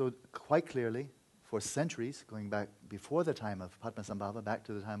quite clearly, for centuries, going back before the time of Padmasambhava, back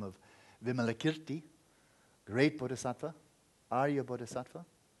to the time of Vimalakirti, great Bodhisattva, Arya Bodhisattva,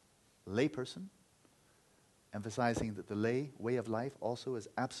 layperson, emphasizing that the lay way of life also is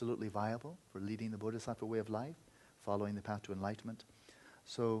absolutely viable for leading the Bodhisattva way of life, following the path to enlightenment.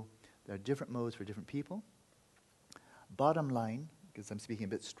 So there are different modes for different people. Bottom line, because I'm speaking a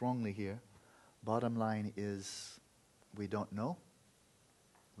bit strongly here, bottom line is we don't know.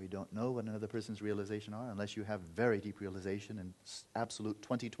 We don't know what another person's realization are unless you have very deep realization and absolute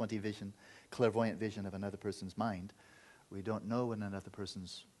 20/20 vision, clairvoyant vision of another person's mind. We don't know what another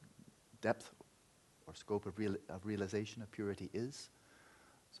person's depth or scope of realization of purity is.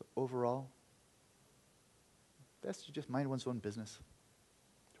 So overall, best to just mind one's own business.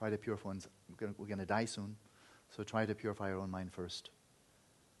 Try to purify one's... We're going to die soon, so try to purify our own mind first.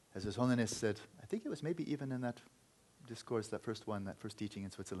 As His Holiness said, I think it was maybe even in that discourse, that first teaching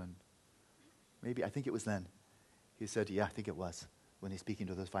in Switzerland. I think it was then. He said, yeah, I think it was, when he's speaking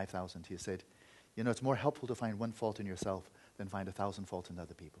to those 5,000. He said, it's more helpful to find one fault in yourself than find 1,000 faults in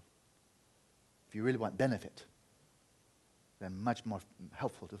other people. If you really want benefit, then much more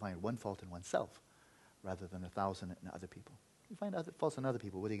helpful to find one fault in oneself rather than 1,000 in other people. You find other faults in other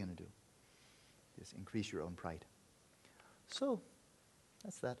people, what are you going to do? Just increase your own pride. So,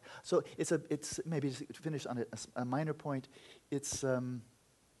 that's that. So it's maybe just to finish on a minor point. It's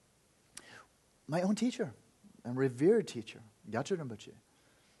my own teacher, a revered teacher, Gyatso Rinpoche,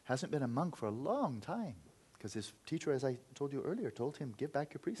 hasn't been a monk for a long time because his teacher, as I told you earlier, told him, give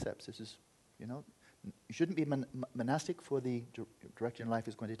back your precepts. This is, you shouldn't be monastic for the direction life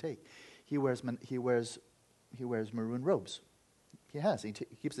is going to take. He wears maroon robes. He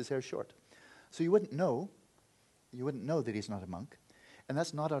keeps his hair short. So you wouldn't know that he's not a monk. And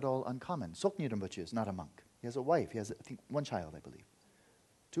that's not at all uncommon. Soknyi Rinpoche is not a monk. He has a wife. He has, I think, one child, I believe.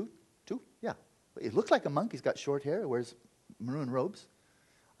 Two? Yeah. But he looks like a monk. He's got short hair. He wears maroon robes.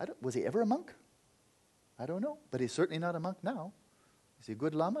 Was he ever a monk? I don't know. But he's certainly not a monk now. Is he a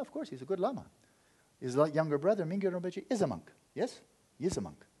good lama? Of course, he's a good lama. His younger brother, Mingyo Rinpoche, is a monk. Yes? He is a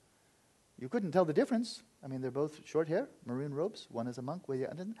monk. You couldn't tell the difference. I mean, they're both short hair, maroon robes. One is a monk.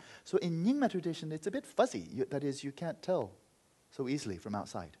 So in Nyingma tradition, it's a bit fuzzy. That is, you can't tell so easily from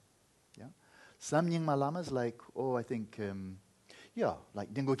outside. Yeah? Some Nyingma lamas, like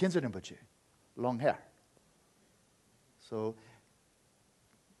Dingo Khyentse Rinpoche, long hair. So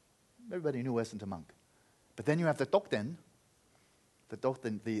everybody knew wasn't a monk. But then you have the Tokten, the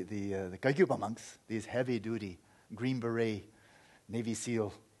Gagyupa monks, these heavy-duty, Green Beret, Navy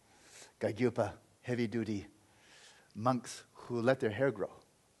SEAL, Gagyupa, heavy-duty monks who let their hair grow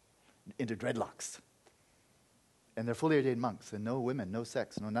into dreadlocks. And they're fully ordained monks, and no women, no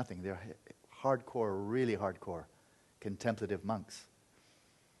sex, no nothing. They're hardcore, really hardcore, contemplative monks.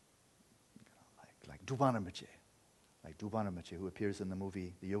 Like Duban Rinpoche, who appears in the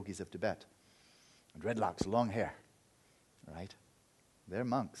movie The Yogis of Tibet. Dreadlocks, long hair, right? They're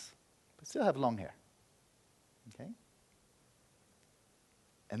monks, but still have long hair, okay?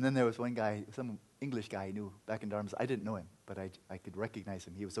 And then there was one guy, some English guy I knew back in Dharmas. I didn't know him, but I could recognize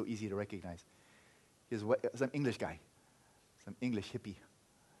him. He was so easy to recognize. He was some English guy, some English hippie.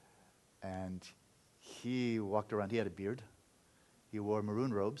 And he walked around, he had a beard. He wore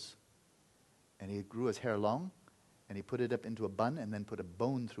maroon robes. And he grew his hair long. And he put it up into a bun and then put a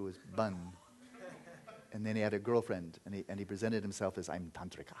bone through his bun. And then he had a girlfriend. And he presented himself as, I'm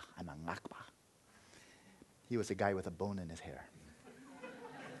Tantrika, I'm a Ngakpa. He was a guy with a bone in his hair.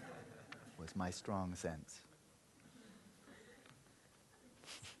 Was my strong sense.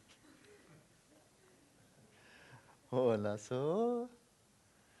 Hola, so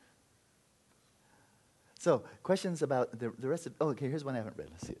questions about the rest of... okay, here's one I haven't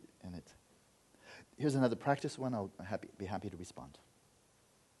read. Let's see. Here's another practice one. I'll be happy to respond.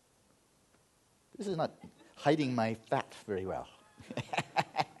 This is not hiding my fat very well.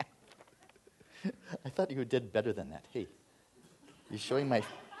 I thought you did better than that. Hey, you're showing my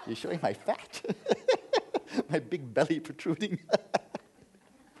fat. My big belly protruding.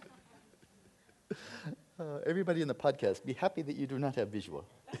 Everybody in the podcast, be happy that you do not have visual.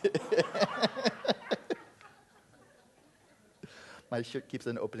 My shirt keeps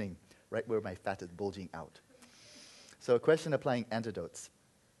on opening right where my fat is bulging out. So a question applying antidotes.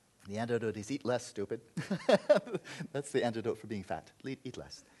 The antidote is eat less, stupid. That's the antidote for being fat. Eat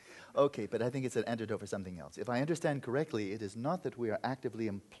less. Okay, but I think it's an antidote for something else. If I understand correctly, it is not that we are actively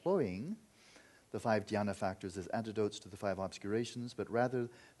employing the 5 dhyana factors as antidotes to the 5 obscurations, but rather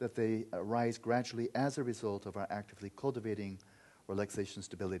that they arise gradually as a result of our actively cultivating relaxation,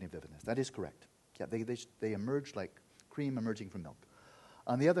 stability, and vividness. That is correct. Yeah, they emerge like cream emerging from milk.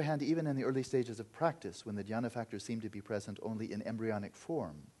 On the other hand, even in the early stages of practice, when the dhyana factors seem to be present only in embryonic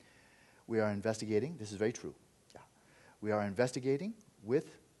form, we are investigating, this is very true, we are investigating with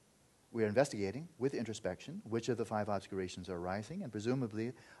introspection which of the 5 obscurations are arising, and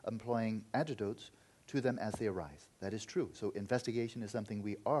presumably employing antidotes to them as they arise. That is true. So investigation is something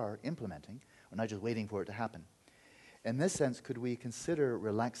we are implementing. We're not just waiting for it to happen. In this sense, could we consider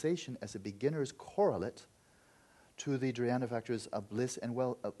relaxation as a beginner's correlate to the dhyana factors of bliss and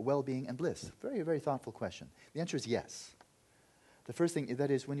well-being and bliss? Very, very thoughtful question. The answer is yes. The first thing, that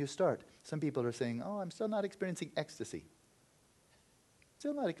is, when you start, some people are saying, oh, I'm still not experiencing ecstasy.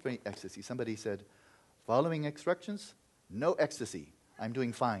 Still not experiencing ecstasy. Somebody said, following instructions, no ecstasy. I'm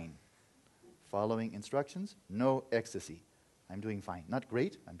doing fine. Following instructions, no ecstasy. I'm doing fine. Not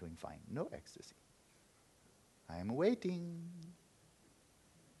great, I'm doing fine. No ecstasy. I'm waiting.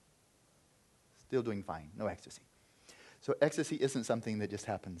 Still doing fine. No ecstasy. So ecstasy isn't something that just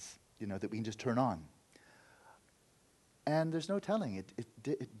happens, that we can just turn on. And there's no telling.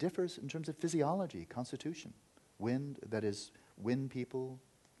 It differs in terms of physiology, constitution. Wind, that is, wind people,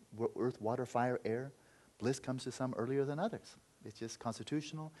 earth, water, fire, air. Bliss comes to some earlier than others. It's just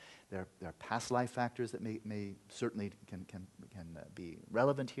constitutional. There are past life factors that may certainly can be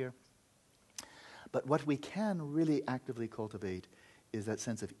relevant here. But what we can really actively cultivate is that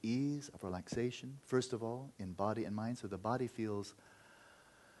sense of ease, of relaxation, first of all, in body and mind. So the body feels,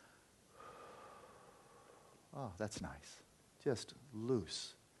 oh, that's nice, just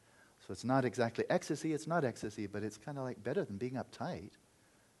loose. So it's not exactly ecstasy, but it's kind of like better than being uptight.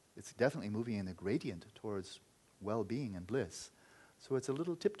 It's definitely moving in the gradient towards well-being and bliss. So it's a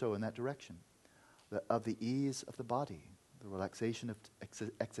little tiptoe in that direction, of the ease of the body, the relaxation of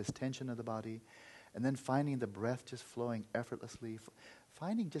excess tension of the body, and then finding the breath just flowing effortlessly,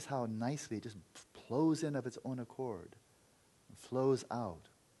 finding just how nicely it just flows in of its own accord, and flows out,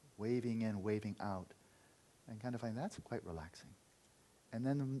 waving in, waving out, and kind of find that's quite relaxing. And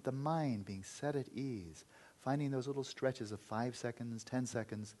then the mind being set at ease, finding those little stretches of 5 seconds, 10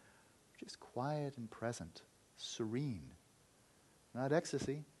 seconds, just quiet and present, serene. Not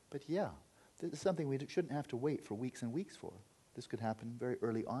ecstasy, but yeah, this is something we shouldn't have to wait for weeks and weeks for. This could happen very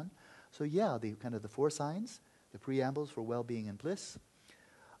early on. So yeah, the 4 signs, the preambles for well-being and bliss.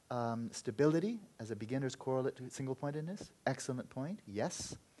 Stability as a beginner's correlate to single-pointedness, excellent point,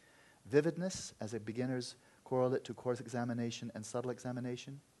 yes. Vividness as a beginner's correlate to course examination and subtle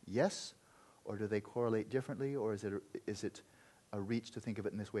examination, yes. Or do they correlate differently, or is it a reach to think of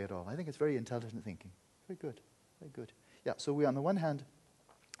it in this way at all? I think it's very intelligent thinking. Very good, very good. Yeah, so we, on the one hand,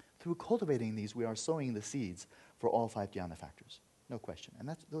 through cultivating these, we are sowing the seeds for all 5 dhyana factors, no question.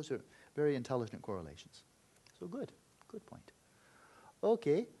 And those are very intelligent correlations. So good point.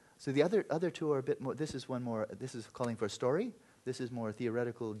 Okay, so the other 2 are a bit more, this is calling for a story. This is more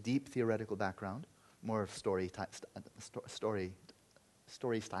theoretical, deep theoretical background, more of story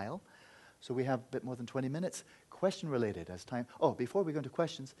style. So we have a bit more than 20 minutes. Question related as time. Oh, before we go into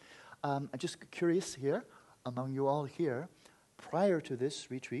questions, I'm just curious here, among you all here, prior to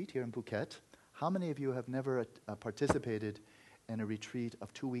this retreat here in Phuket, how many of you have never participated in a retreat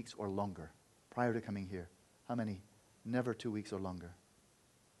of 2 weeks or longer prior to coming here? How many? Never 2 weeks or longer.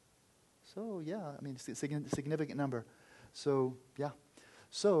 So yeah, I mean, significant number. So yeah.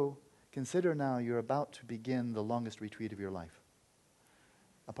 So consider now you're about to begin the longest retreat of your life,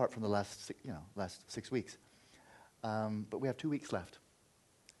 apart from the last 6 weeks. But we have 2 weeks left.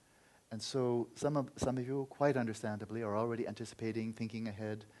 And so some of you, quite understandably, are already anticipating, thinking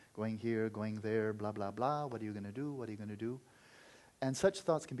ahead, going here, going there, blah, blah, blah. What are you going to do? What are you going to do? And such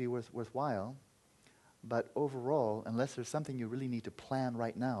thoughts can be worthwhile. But overall, unless there's something you really need to plan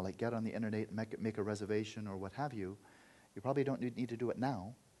right now, like get on the internet and make a reservation or what have you, you probably don't need to do it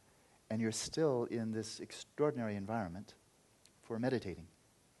now. And you're still in this extraordinary environment for meditating.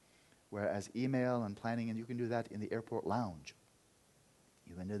 Whereas email and planning, and you can do that in the airport lounge.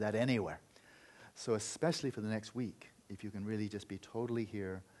 You can do that anywhere. So especially for the next week, if you can really just be totally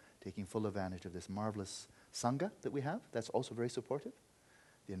here, taking full advantage of this marvelous Sangha that we have, that's also very supportive.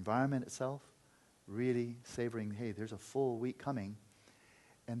 The environment itself, really savoring, hey, there's a full week coming.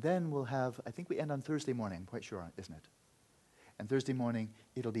 And then we'll have, I think we end on Thursday morning, I'm quite sure, isn't it? And Thursday morning,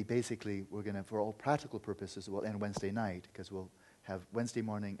 it'll be basically, we're going to, for all practical purposes, we'll end Wednesday night, because we'll have Wednesday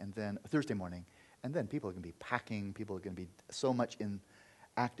morning and then Thursday morning. And then people are going to be packing, people are going to be so much in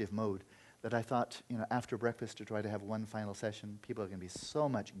active mode that I thought, after breakfast to try to have one final session, people are going to be so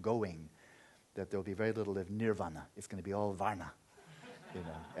much going that there'll be very little of nirvana. It's going to be all varna.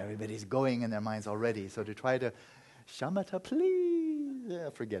 Everybody's going in their minds already. So to try to, shamatha, please.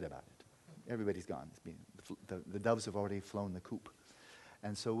 forget about it. Everybody's gone. The doves have already flown the coop.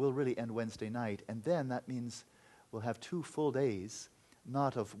 And so we'll really end Wednesday night. And then that means we'll have 2 full days,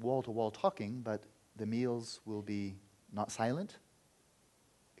 not of wall-to-wall talking, but the meals will be not silent,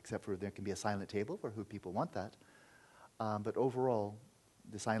 except for there can be a silent table for who people want that. But overall,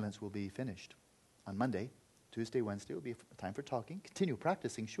 the silence will be finished on Monday. Tuesday, Wednesday will be a time for talking. Continue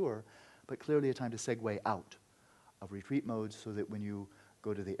practicing, sure, but clearly a time to segue out of retreat mode so that when you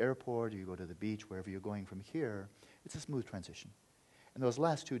go to the airport or you go to the beach, wherever you're going from here, it's a smooth transition. And those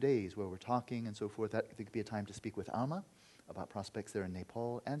last 2 days where we're talking and so forth, that could be a time to speak with Alma about prospects there in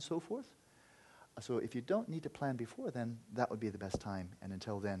Nepal and so forth. So if you don't need to plan before then, that would be the best time. And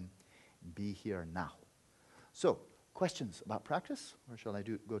until then, be here now. So, questions about practice, or shall I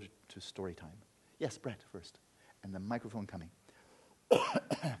go to story time? Yes, Brett first, and the microphone coming.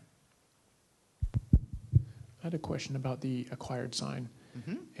 I had a question about the acquired sign.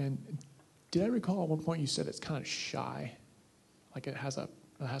 Mm-hmm. And did I recall at one point you said it's kind of shy? Like it has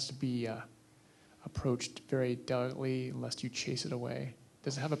to be approached very delicately lest you chase it away.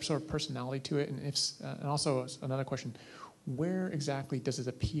 Does it have a sort of personality to it? And also another question, where exactly does it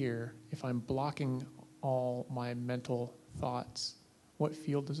appear if I'm blocking all my mental thoughts? What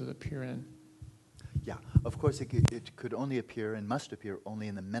field does it appear in? Yeah, of course it could only appear and must appear only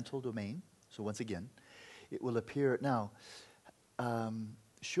in the mental domain. So once again, it will appear now.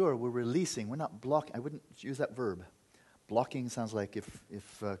 Sure, we're releasing. We're not blocking. I wouldn't use that verb. Blocking sounds like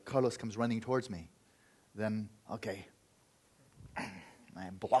if Carlos comes running towards me, then, okay, I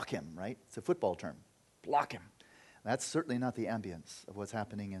block him, right? It's a football term. Block him. That's certainly not the ambience of what's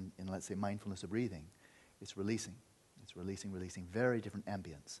happening in let's say, mindfulness of breathing. It's releasing. It's releasing. Very different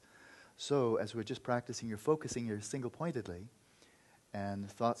ambience. So as we're just practicing, you're focusing, you're single-pointedly, and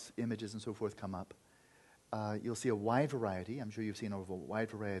thoughts, images, and so forth come up. You'll see a wide variety. I'm sure you've seen a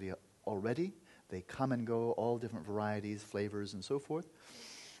wide variety already. They come and go, all different varieties, flavors, and so forth.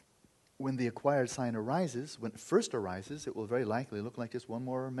 When the acquired sign arises, when it first arises, it will very likely look like just one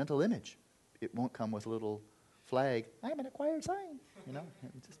more mental image. It won't come with a little flag, I'm an acquired sign, it'll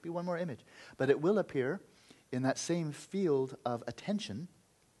just be one more image. But it will appear in that same field of attention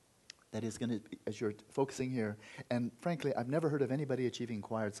that is going to, as you're focusing here, and frankly, I've never heard of anybody achieving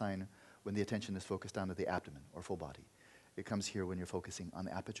acquired sign when the attention is focused down to the abdomen or full body. It comes here when you're focusing on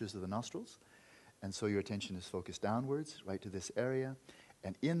the apertures of the nostrils, and so your attention is focused downwards, right to this area,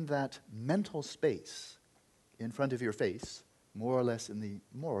 and in that mental space, in front of your face, more or less in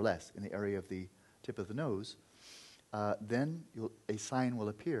the area of the tip of the nose, then a sign will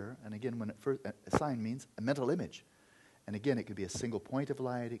appear. And again, when a sign means a mental image. And again, it could be a single point of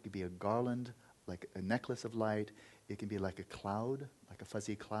light. It could be a garland, like a necklace of light. It can be like a cloud, like a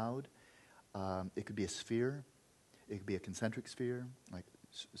fuzzy cloud. It could be a sphere. It could be a concentric sphere, like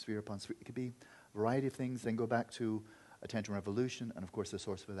sphere upon sphere. It could be a variety of things. Then go back to attention revolution, and of course the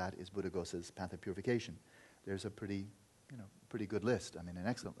source for that is Buddhaghosa's Path of Purification. There's a pretty good list, an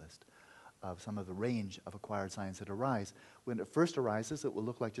excellent list, of some of the range of acquired signs that arise. When it first arises, it will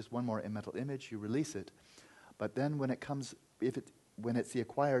look like just one more mental image. You release it. But then when it comes, when it's the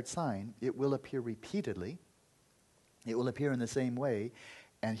acquired sign, it will appear repeatedly. It will appear in the same way.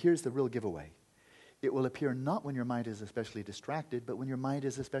 And here's the real giveaway. It will appear not when your mind is especially distracted, but when your mind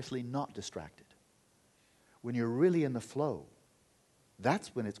is especially not distracted. When you're really in the flow,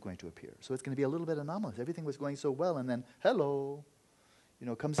 that's when it's going to appear. So it's going to be a little bit anomalous. Everything was going so well, and then, hello,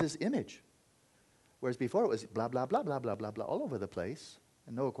 comes this image. Whereas before it was blah, blah, blah, blah, blah, blah, blah, all over the place,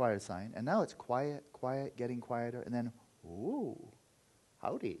 and no acquired sign. And now it's quiet, getting quieter, and then, ooh,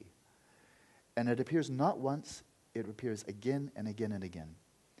 howdy. And it appears not once, it appears again and again and again.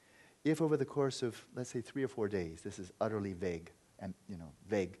 If over the course of, let's say, 3 or 4 days, this is utterly vague, and,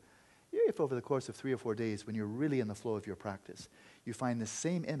 vague. If over the course of 3 or 4 days, when you're really in the flow of your practice, you find the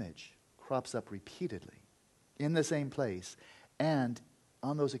same image crops up repeatedly in the same place, and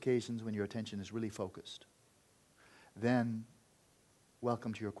on those occasions when your attention is really focused, then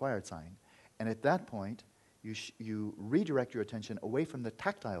welcome to your acquired sign. And at that point, you redirect your attention away from the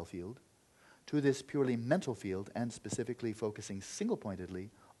tactile field to this purely mental field, and specifically focusing single-pointedly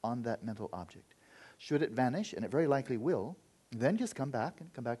on that mental object. Should it vanish, and it very likely will, then just come back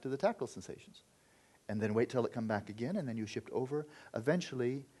to the tactile sensations. And then wait till it come back again, and then you shift over.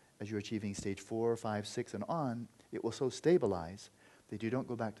 Eventually, as you're achieving stage 4, 5, 6, and on, it will so stabilize that you don't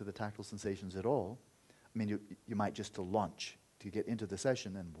go back to the tactile sensations at all. You might just to launch, to get into the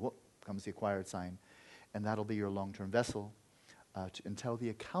session, and whoop, comes the acquired sign. And that'll be your long-term vessel until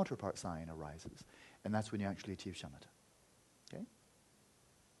the counterpart sign arises. And that's when you actually achieve shamatha. Okay?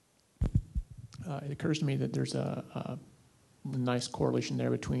 It occurs to me that there's nice correlation there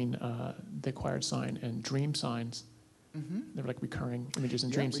between the acquired sign and dream signs. Mm-hmm. They're like recurring images in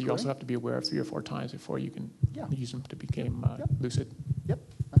Yeah, dreams. So you also recurring. have to be aware of 3 or 4 times before you can Yeah. use them to become Yep. lucid. Yep.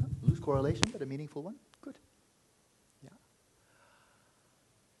 Loose correlation, but a meaningful one. Good. Yeah.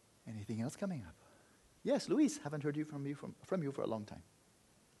 Anything else coming up? Yes, Luis. Haven't heard from you for a long time.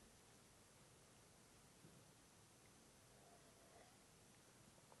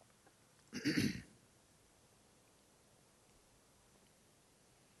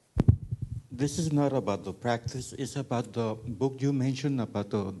 This is not about the practice, it's about the book you mentioned about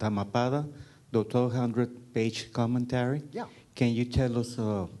the Dhammapada, the 1,200-page commentary. Yeah. Can you tell us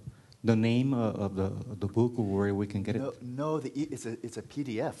the name of the book or where we can get it? No, it's a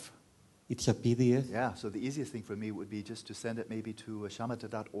PDF. It's a PDF? Yeah, so the easiest thing for me would be just to send it maybe to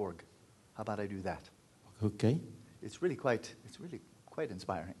shamatha.org. How about I do that? Okay. It's really quite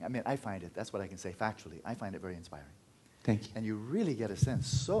inspiring. I mean, I find it, that's what I can say factually, I find it very inspiring. Thank you. And you really get a sense,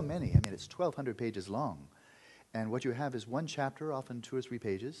 so many, I mean, it's 1,200 pages long. And what you have is one chapter, often 2 or 3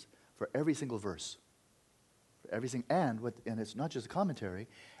 pages, for every single verse. For everything, and it's not just a commentary,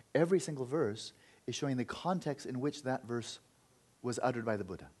 every single verse is showing the context in which that verse was uttered by the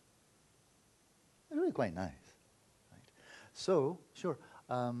Buddha. It's really quite nice. Right? So, sure,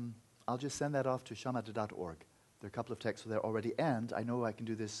 I'll just send that off to shamatha.org. There are a couple of texts there already, and I know I can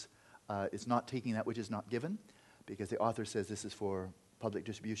do this, it's not taking that which is not given, because the author says this is for public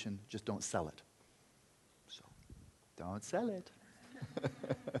distribution, just don't sell it. So, don't sell it.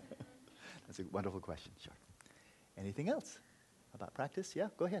 That's a wonderful question, sure. Anything else about practice? Yeah,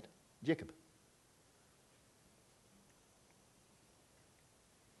 go ahead. Jacob.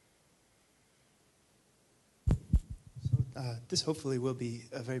 So this hopefully will be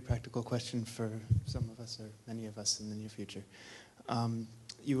a very practical question for some of us or many of us in the near future.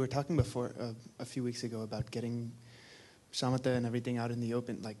 You were talking before, a few weeks ago, about getting shamatha and everything out in the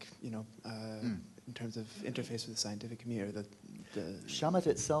open, like, in terms of interface with the scientific community. Or the Shamatha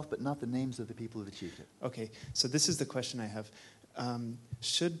itself, but not the names of the people who've achieved it. Okay, so this is the question I have.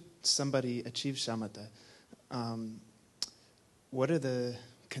 Should somebody achieve shamatha, what are the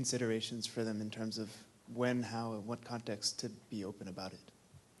considerations for them in terms of when, how, and what context to be open about it?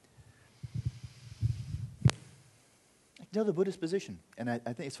 I know the Buddhist position, and I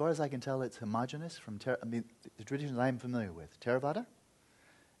think, as far as I can tell, it's homogeneous from the traditions I'm familiar with. Theravada,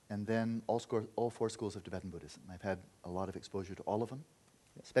 and then all 4 schools of Tibetan Buddhism. I've had a lot of exposure to all of them,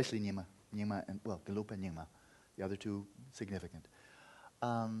 especially Nyingma and, well, Gelugpa and Nyingma, the other 2 significant.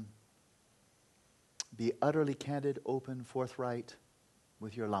 Be utterly candid, open, forthright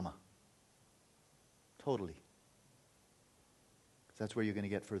with your Lama. Totally. 'Cause that's where you're going to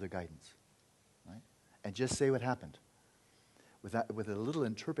get further guidance, right? And just say what happened, with as little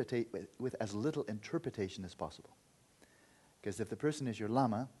interpretation as possible. Because if the person is your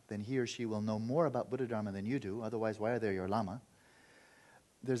Lama, then he or she will know more about Buddha Dharma than you do. Otherwise, why are they your Lama?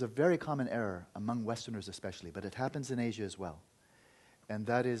 There's a very common error among Westerners especially, but it happens in Asia as well. And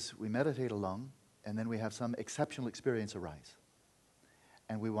that is, we meditate along, and then we have some exceptional experience arise.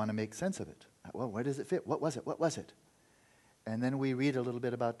 And we want to make sense of it. Well, where does it fit? What was it? What was it? And then we read a little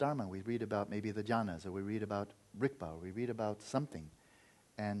bit about Dharma. We read about maybe the jhanas, or we read about Rigpa, or we read about something.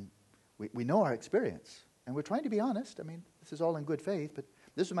 And we know our experience. And we're trying to be honest. I mean, this is all in good faith, but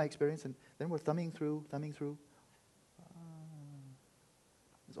this is my experience. And then we're thumbing through.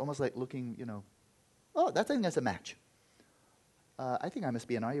 It's almost like looking, oh, that thing has a match. I think I must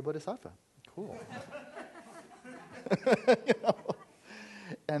be an Arya Bodhisattva. Cool.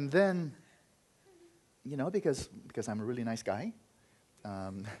 And then, because I'm a really nice guy,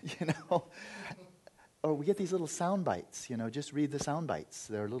 or we get these little sound bites, just read the sound bites.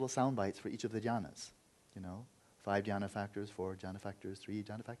 There are little sound bites for each of the jhanas, 5 jhana factors, 4 jhana factors, 3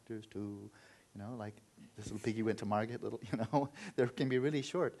 jhana factors, 2, like this little piggy went to market, they can be really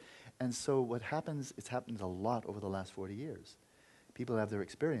short. And so what happens, it's happened a lot over the last 40 years. People have their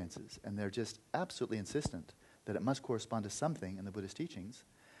experiences, and they're just absolutely insistent that it must correspond to something in the Buddhist teachings.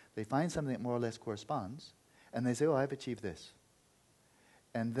 They find something that more or less corresponds, and they say, oh, I've achieved this.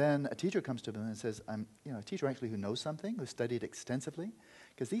 And then a teacher comes to them and says, I'm a teacher actually who knows something, who studied extensively,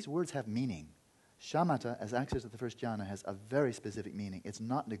 because these words have meaning. Shamatha, as access to the first jhana, has a very specific meaning. It's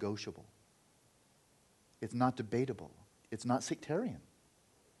not negotiable. It's not debatable. It's not sectarian.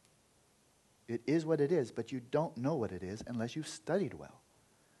 It is what it is, but you don't know what it is unless you've studied well.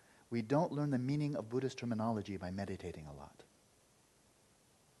 We don't learn the meaning of Buddhist terminology by meditating a lot.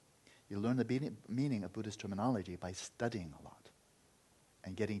 You learn the meaning of Buddhist terminology by studying a lot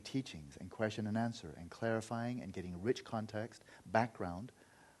and getting teachings and question and answer and clarifying and getting rich context, background.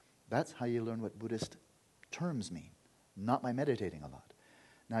 That's how you learn what Buddhist terms mean. not by meditating a lot.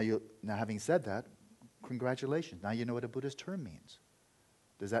 Now having said that, congratulations. Now you know what a Buddhist term means.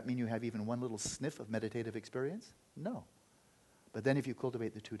 Does that mean you have even one little sniff of meditative experience? No. But then if you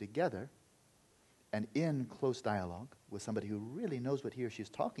cultivate the two together, and in close dialogue with somebody who really knows what he or she is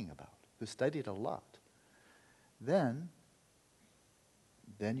talking about, who studied a lot, then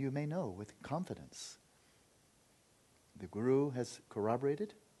you may know with confidence. The Guru has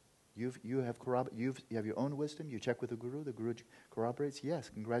corroborated. You have your own wisdom. You check with the Guru corroborates. Yes,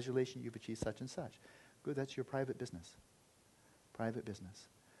 congratulations, you've achieved such and such. Good, that's your private business. Private business.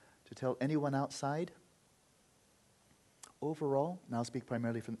 To tell anyone outside, overall, now I'll speak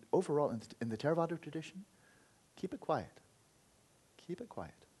primarily from, overall in the Theravada tradition, keep it quiet. Keep it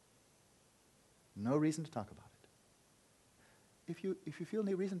quiet. No reason to talk about it. If you feel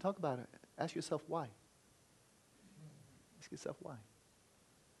any reason to talk about it, ask yourself why. Ask yourself why.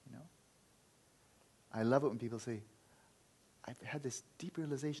 You know? I love it when people say, I've had this deep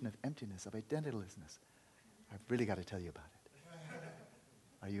realization of emptiness, of identitylessness. I've really got to tell you about it.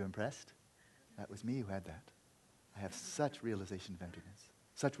 Are you impressed? That was me who had that. I have such realization of emptiness,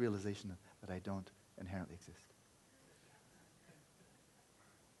 such realization that I don't inherently exist.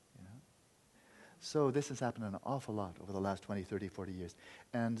 You know? So this has happened an awful lot over the last 20, 30, 40 years.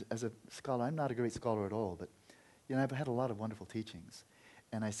 And as a scholar, I'm not a great scholar at all, but you know, I've had a lot of wonderful teachings.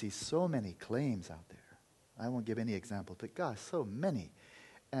 And I see so many claims out there. I won't give any example, but gosh, so many.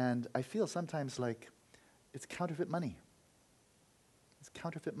 And I feel sometimes like it's counterfeit money. It's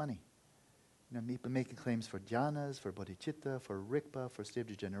counterfeit money. You know, people making claims for dhyanas, for bodhicitta, for rikpa, for state of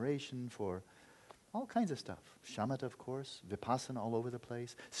degeneration, for all kinds of stuff. Shamatha, of course, vipassana all over the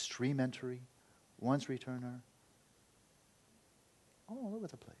place, stream entry, once returner, all over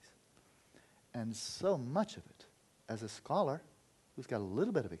the place. And so much of it, as a scholar who's got a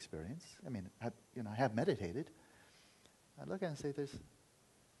little bit of experience, I mean, I have meditated, I look at it and say,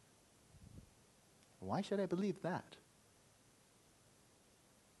 why should I believe that?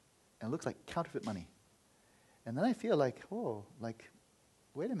 And it looks like counterfeit money. And then I feel like,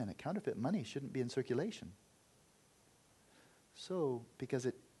 wait a minute, counterfeit money shouldn't be in circulation. So, because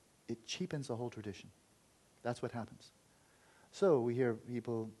it cheapens the whole tradition. That's what happens. So we hear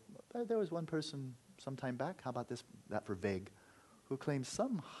people, there was one person some time back, how about that for vague, who claims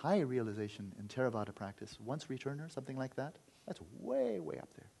some high realization in Theravada practice, once returner, something like that. That's way, way up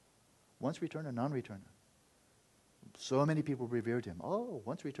there. Once returner, non-returner. So many people revered him. Oh,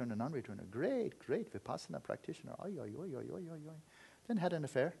 once returner, non-returner. Great, great Vipassana practitioner. Oy, oy, oy, oy, oy, oy, oy. Then had an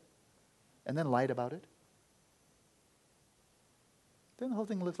affair. And then lied about it. Then the whole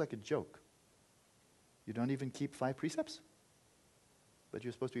thing looks like a joke. You don't even keep 5 precepts? But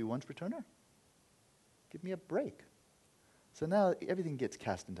you're supposed to be once returner? Give me a break. So now everything gets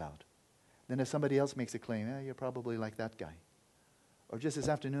cast in doubt. Then if somebody else makes a claim, you're probably like that guy. Or just this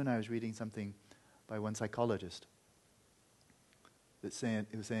afternoon I was reading something by one psychologist that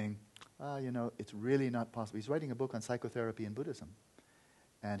was saying, it's really not possible. He's writing a book on psychotherapy and Buddhism.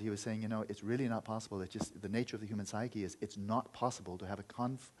 And he was saying, it's really not possible. It's just the nature of the human psyche is it's not possible to have a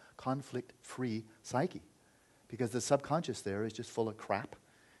conflict-free psyche. Because the subconscious there is just full of crap.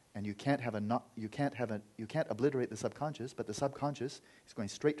 And you can't obliterate the subconscious, but the subconscious is going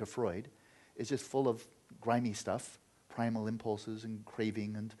straight to Freud. It's just full of grimy stuff, primal impulses and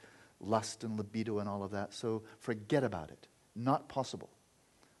craving and lust and libido and all of that. So forget about it. Not possible.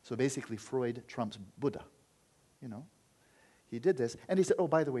 So basically Freud trumps Buddha. He did this, and he said, oh,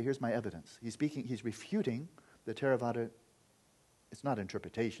 by the way, here's my evidence. He's refuting the Theravada, it's not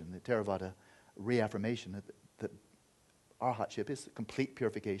interpretation, the Theravada reaffirmation that arhatship is complete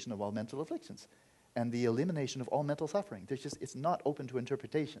purification of all mental afflictions and the elimination of all mental suffering. It's not open to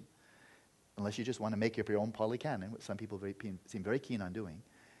interpretation unless you just want to make up your own Pali Canon, which some people seem very keen on doing.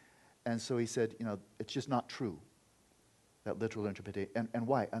 And so he said, it's just not true, that literal interpretation. And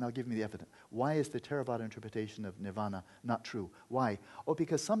why? And I'll give you the evidence. Why is the Theravada interpretation of nirvana not true? Why? Oh,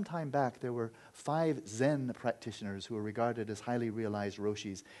 because some time back there were 5 Zen practitioners who were regarded as highly realized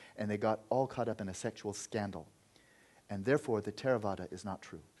roshis, and they got all caught up in a sexual scandal. And therefore, the Theravada is not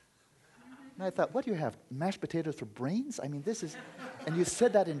true. And I thought, what do you have, mashed potatoes for brains? I mean, this is... And you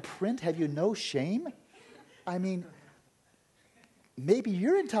said that in print? Have you no shame? I mean, maybe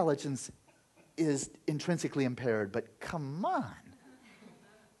your intelligence is intrinsically impaired, but come on.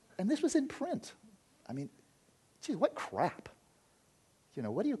 And this was in print. I mean, geez, what crap?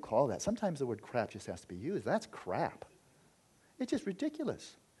 What do you call that? Sometimes the word crap just has to be used. That's crap. It's just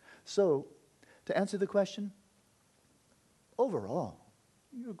ridiculous. So, to answer the question, overall,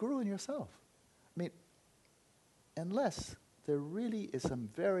 you're a guru in yourself. I mean, unless there really is some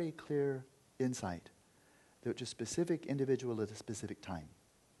very clear insight They're just specific individual at a specific time.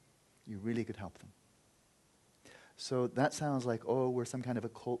 You really could help them. So that sounds like, oh, we're some kind of a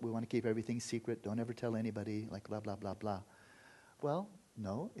cult. We want to keep everything secret. Don't ever tell anybody, like blah, blah, blah, blah. Well,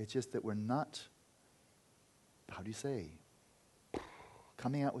 no, it's just that we're not, how do you say,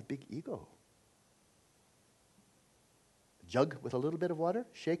 coming out with big ego. A jug with a little bit of water,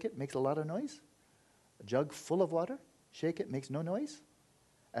 shake it, makes a lot of noise. A jug full of water, shake it, makes no noise.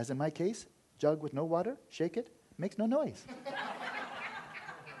 As in my case, jug with no water, shake it, makes no noise.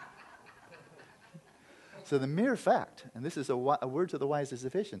 So the mere fact, and this is a word to the wise is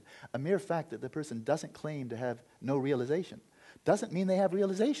sufficient, a mere fact that the person doesn't claim to have no realization doesn't mean they have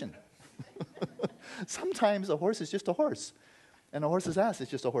realization. Sometimes a horse is just a horse, and a horse's ass is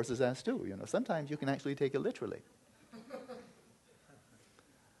just a horse's ass too. You know, sometimes you can actually take it literally.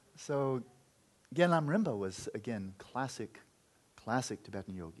 So Genlam Rinpa was, again, classic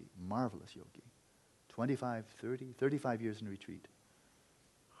Tibetan yogi, marvelous yogi. 25, 30, 35 years in retreat.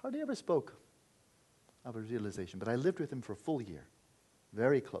 Hardly ever spoke of a realization, but I lived with him for a full year,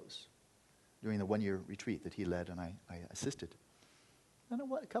 very close, during the 1-year retreat that he led and I assisted. And on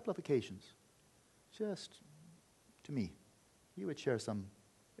a couple of occasions, just to me, he would share some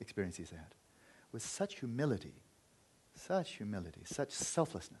experiences he had with such humility, such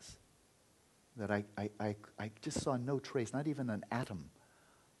selflessness, that I just saw no trace, not even an atom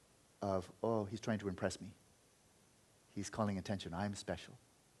of, oh, he's trying to impress me. He's calling attention, I'm special.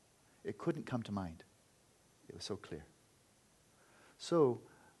 It couldn't come to mind. It was so clear. So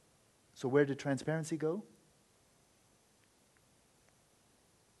where did transparency go?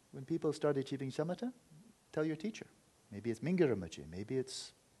 When people start achieving shamatha, tell your teacher. Maybe it's Mingyur Rinpoche, maybe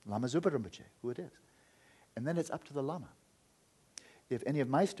it's Lama Zupa Rinpoche, who it is. And then it's up to the Lama. If any of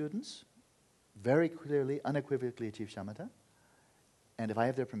my students very clearly, unequivocally achieve shamatha, and if I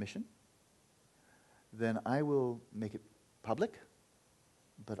have their permission, then I will make it public,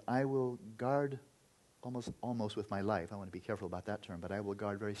 but I will guard almost with my life. I want to be careful about that term, but I will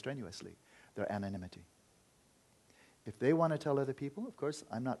guard very strenuously their anonymity. If they want to tell other people, of course,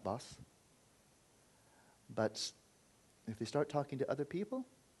 I'm not boss. But if they start talking to other people,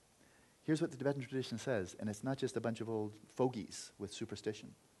 here's what the Tibetan tradition says, and it's not just a bunch of old fogies with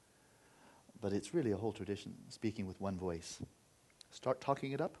superstition, but it's really a whole tradition, speaking with one voice. Start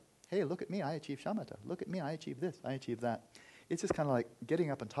talking it up. Hey, look at me, I achieved shamatha. Look at me, I achieved this, I achieved that. It's just kind of like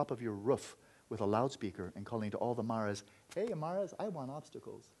getting up on top of your roof with a loudspeaker and calling to all the Maras, hey, Maras, I want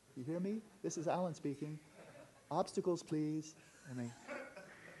obstacles. You hear me? This is Alan speaking. Obstacles, please. And they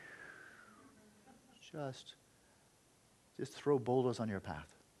just throw boulders on your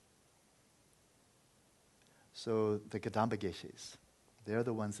path. So the Kadamba Geshes, they're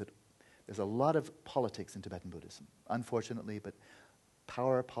the ones that, there's a lot of politics in Tibetan Buddhism, unfortunately, but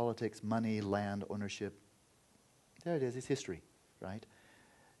power, politics, money, land, ownership, there it is, it's history, right?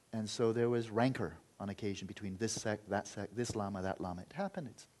 And so there was rancor on occasion between this sect, this lama, that lama. It happened,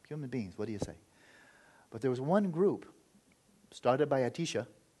 it's human beings, what do you say? But there was one group, started by Atisha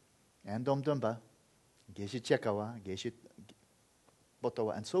and Domdumba, Geshe Chekawa, Geshe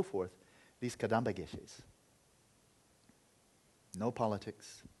Botawa, and so forth, these Kadamba Geshes. No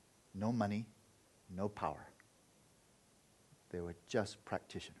politics, no money, no power. They were just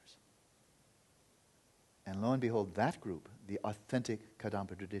practitioners. And lo and behold, that group, the authentic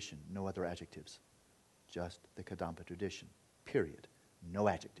Kadampa tradition, no other adjectives, just the Kadampa tradition, period, no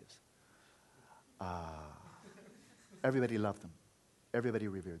adjectives. Everybody loved them. Everybody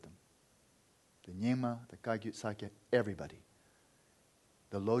revered them. The Nyingma, the Kagyu Sakya, everybody.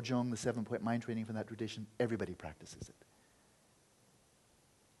 The Lojong, the 7-point mind training from that tradition, everybody practices it.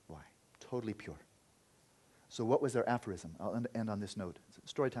 Why? Totally pure. So what was their aphorism? I'll end on this note.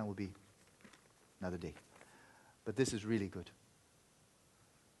 Story time will be another day. But this is really good.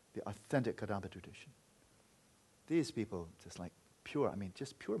 The authentic Kadampa tradition. These people, just like pure,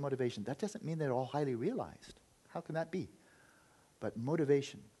 just pure motivation. That doesn't mean they're all highly realized. How can that be? But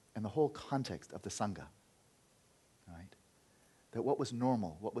motivation and the whole context of the Sangha, right? That what was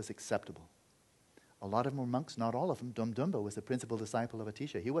normal, what was acceptable. A lot of them were monks, not all of them. Dumdumba was the principal disciple of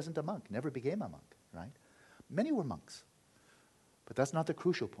Atisha. He wasn't a monk, never became a monk, right? Many were monks. But that's not the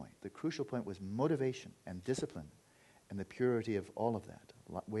crucial point. The crucial point was motivation and discipline and the purity of all of that,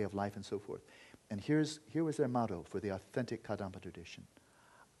 way of life and so forth. And here was their motto for the authentic Kadampa tradition.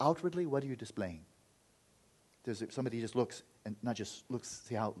 Outwardly, what are you displaying? Somebody just looks, and not just looks,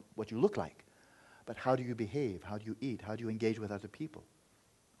 see what you look like, but how do you behave? How do you eat? How do you engage with other people?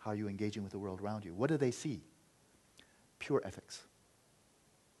 How are you engaging with the world around you? What do they see? Pure ethics.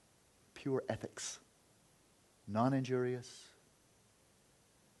 Pure ethics. Non-injurious.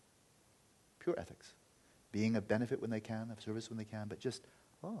 Pure ethics. being of benefit when they can, of service when they can, but just,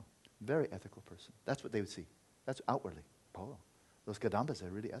 very ethical person. That's what they would see. That's outwardly. Those Kadampas are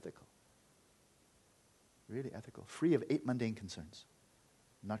really ethical. Really ethical. Free of 8 mundane concerns.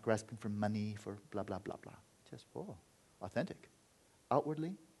 Not grasping for money, for blah, blah, blah, blah. Just, authentic.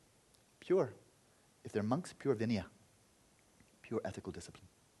 Outwardly, pure. If they're monks, pure vinaya. Pure ethical discipline.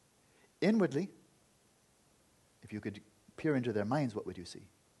 Inwardly, if you could peer into their minds, what would you see?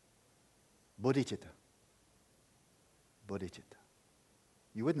 Bodhicitta. Bodhicitta.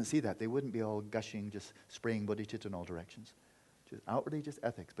 You wouldn't see that. They wouldn't be all gushing, just spraying bodhicitta in all directions. Just outwardly, just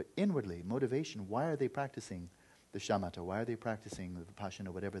ethics. But inwardly, motivation. Why are they practicing the shamatha? Why are they practicing the vipassana,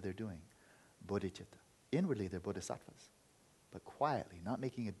 whatever they're doing? Bodhicitta. Inwardly, they're bodhisattvas. But quietly, not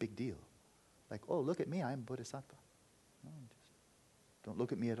making a big deal. Like, look at me, I'm bodhisattva. No, just don't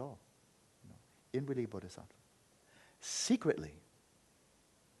look at me at all. No. Inwardly, bodhisattva. Secretly,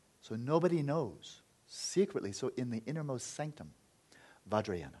 so nobody knows. Secretly, so in the innermost sanctum,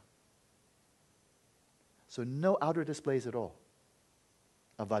 Vajrayana. So no outer displays at all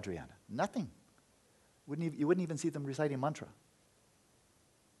of Vajrayana. Nothing. You wouldn't even see them reciting mantra.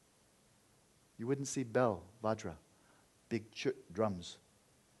 You wouldn't see bell, Vajra, big drums.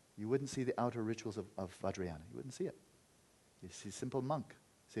 You wouldn't see the outer rituals of Vajrayana. You wouldn't see it. You see a simple monk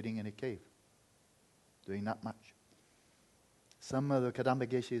sitting in a cave, doing not much. Some of the Kadamba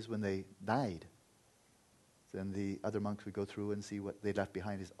Geshis, when they died, then the other monks would go through and see what they left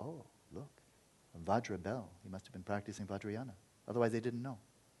behind is, look, a Vajra bell. He must have been practicing Vajrayana. Otherwise they didn't know.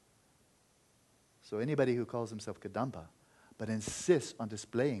 So anybody who calls himself Kadamba, but insists on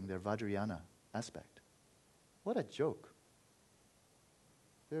displaying their Vajrayana aspect, what a joke.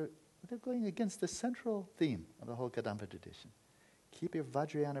 They're going against the central theme of the whole Kadamba tradition. Keep your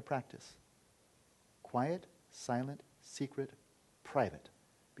Vajrayana practice quiet, silent, secret, private,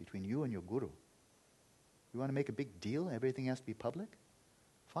 between you and your guru. You want to make a big deal? Everything has to be public?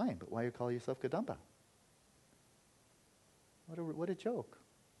 Fine, but why you call yourself Kadamba? What a joke.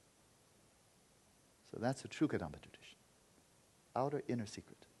 So that's a true Kadamba tradition. Outer, inner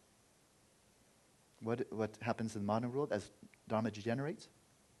secret. What happens in the modern world as Dharma degenerates?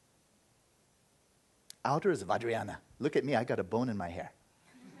 Outer is Vajrayana. Look at me, I got a bone in my hair.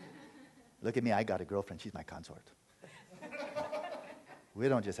 Look at me, I got a girlfriend, she's my consort. We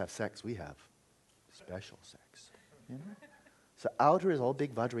don't just have sex, we have special sex. You know? So outer is all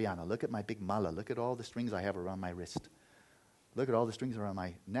big Vajrayana. Look at my big mala. Look at all the strings I have around my wrist. Look at all the strings around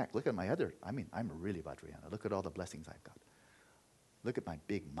my neck. Look at my I'm really Vajrayana. Look at all the blessings I've got. Look at my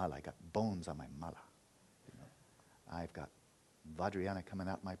big mala. I got bones on my mala. You know? I've got Vajrayana coming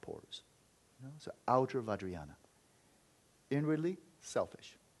out my pores. You know? So outer Vajrayana. Inwardly,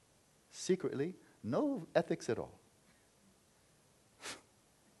 selfish. Secretly, no ethics at all.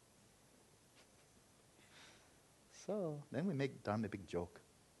 So then we make Dharma a big joke.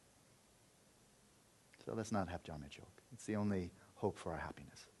 So let's not have Dharma a joke. It's the only hope for our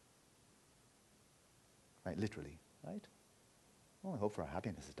happiness. Right, literally, right? The only hope for our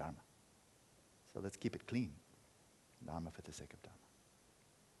happiness is Dharma. So let's keep it clean. Dharma for the sake of Dharma.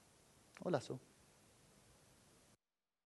 Hola, so.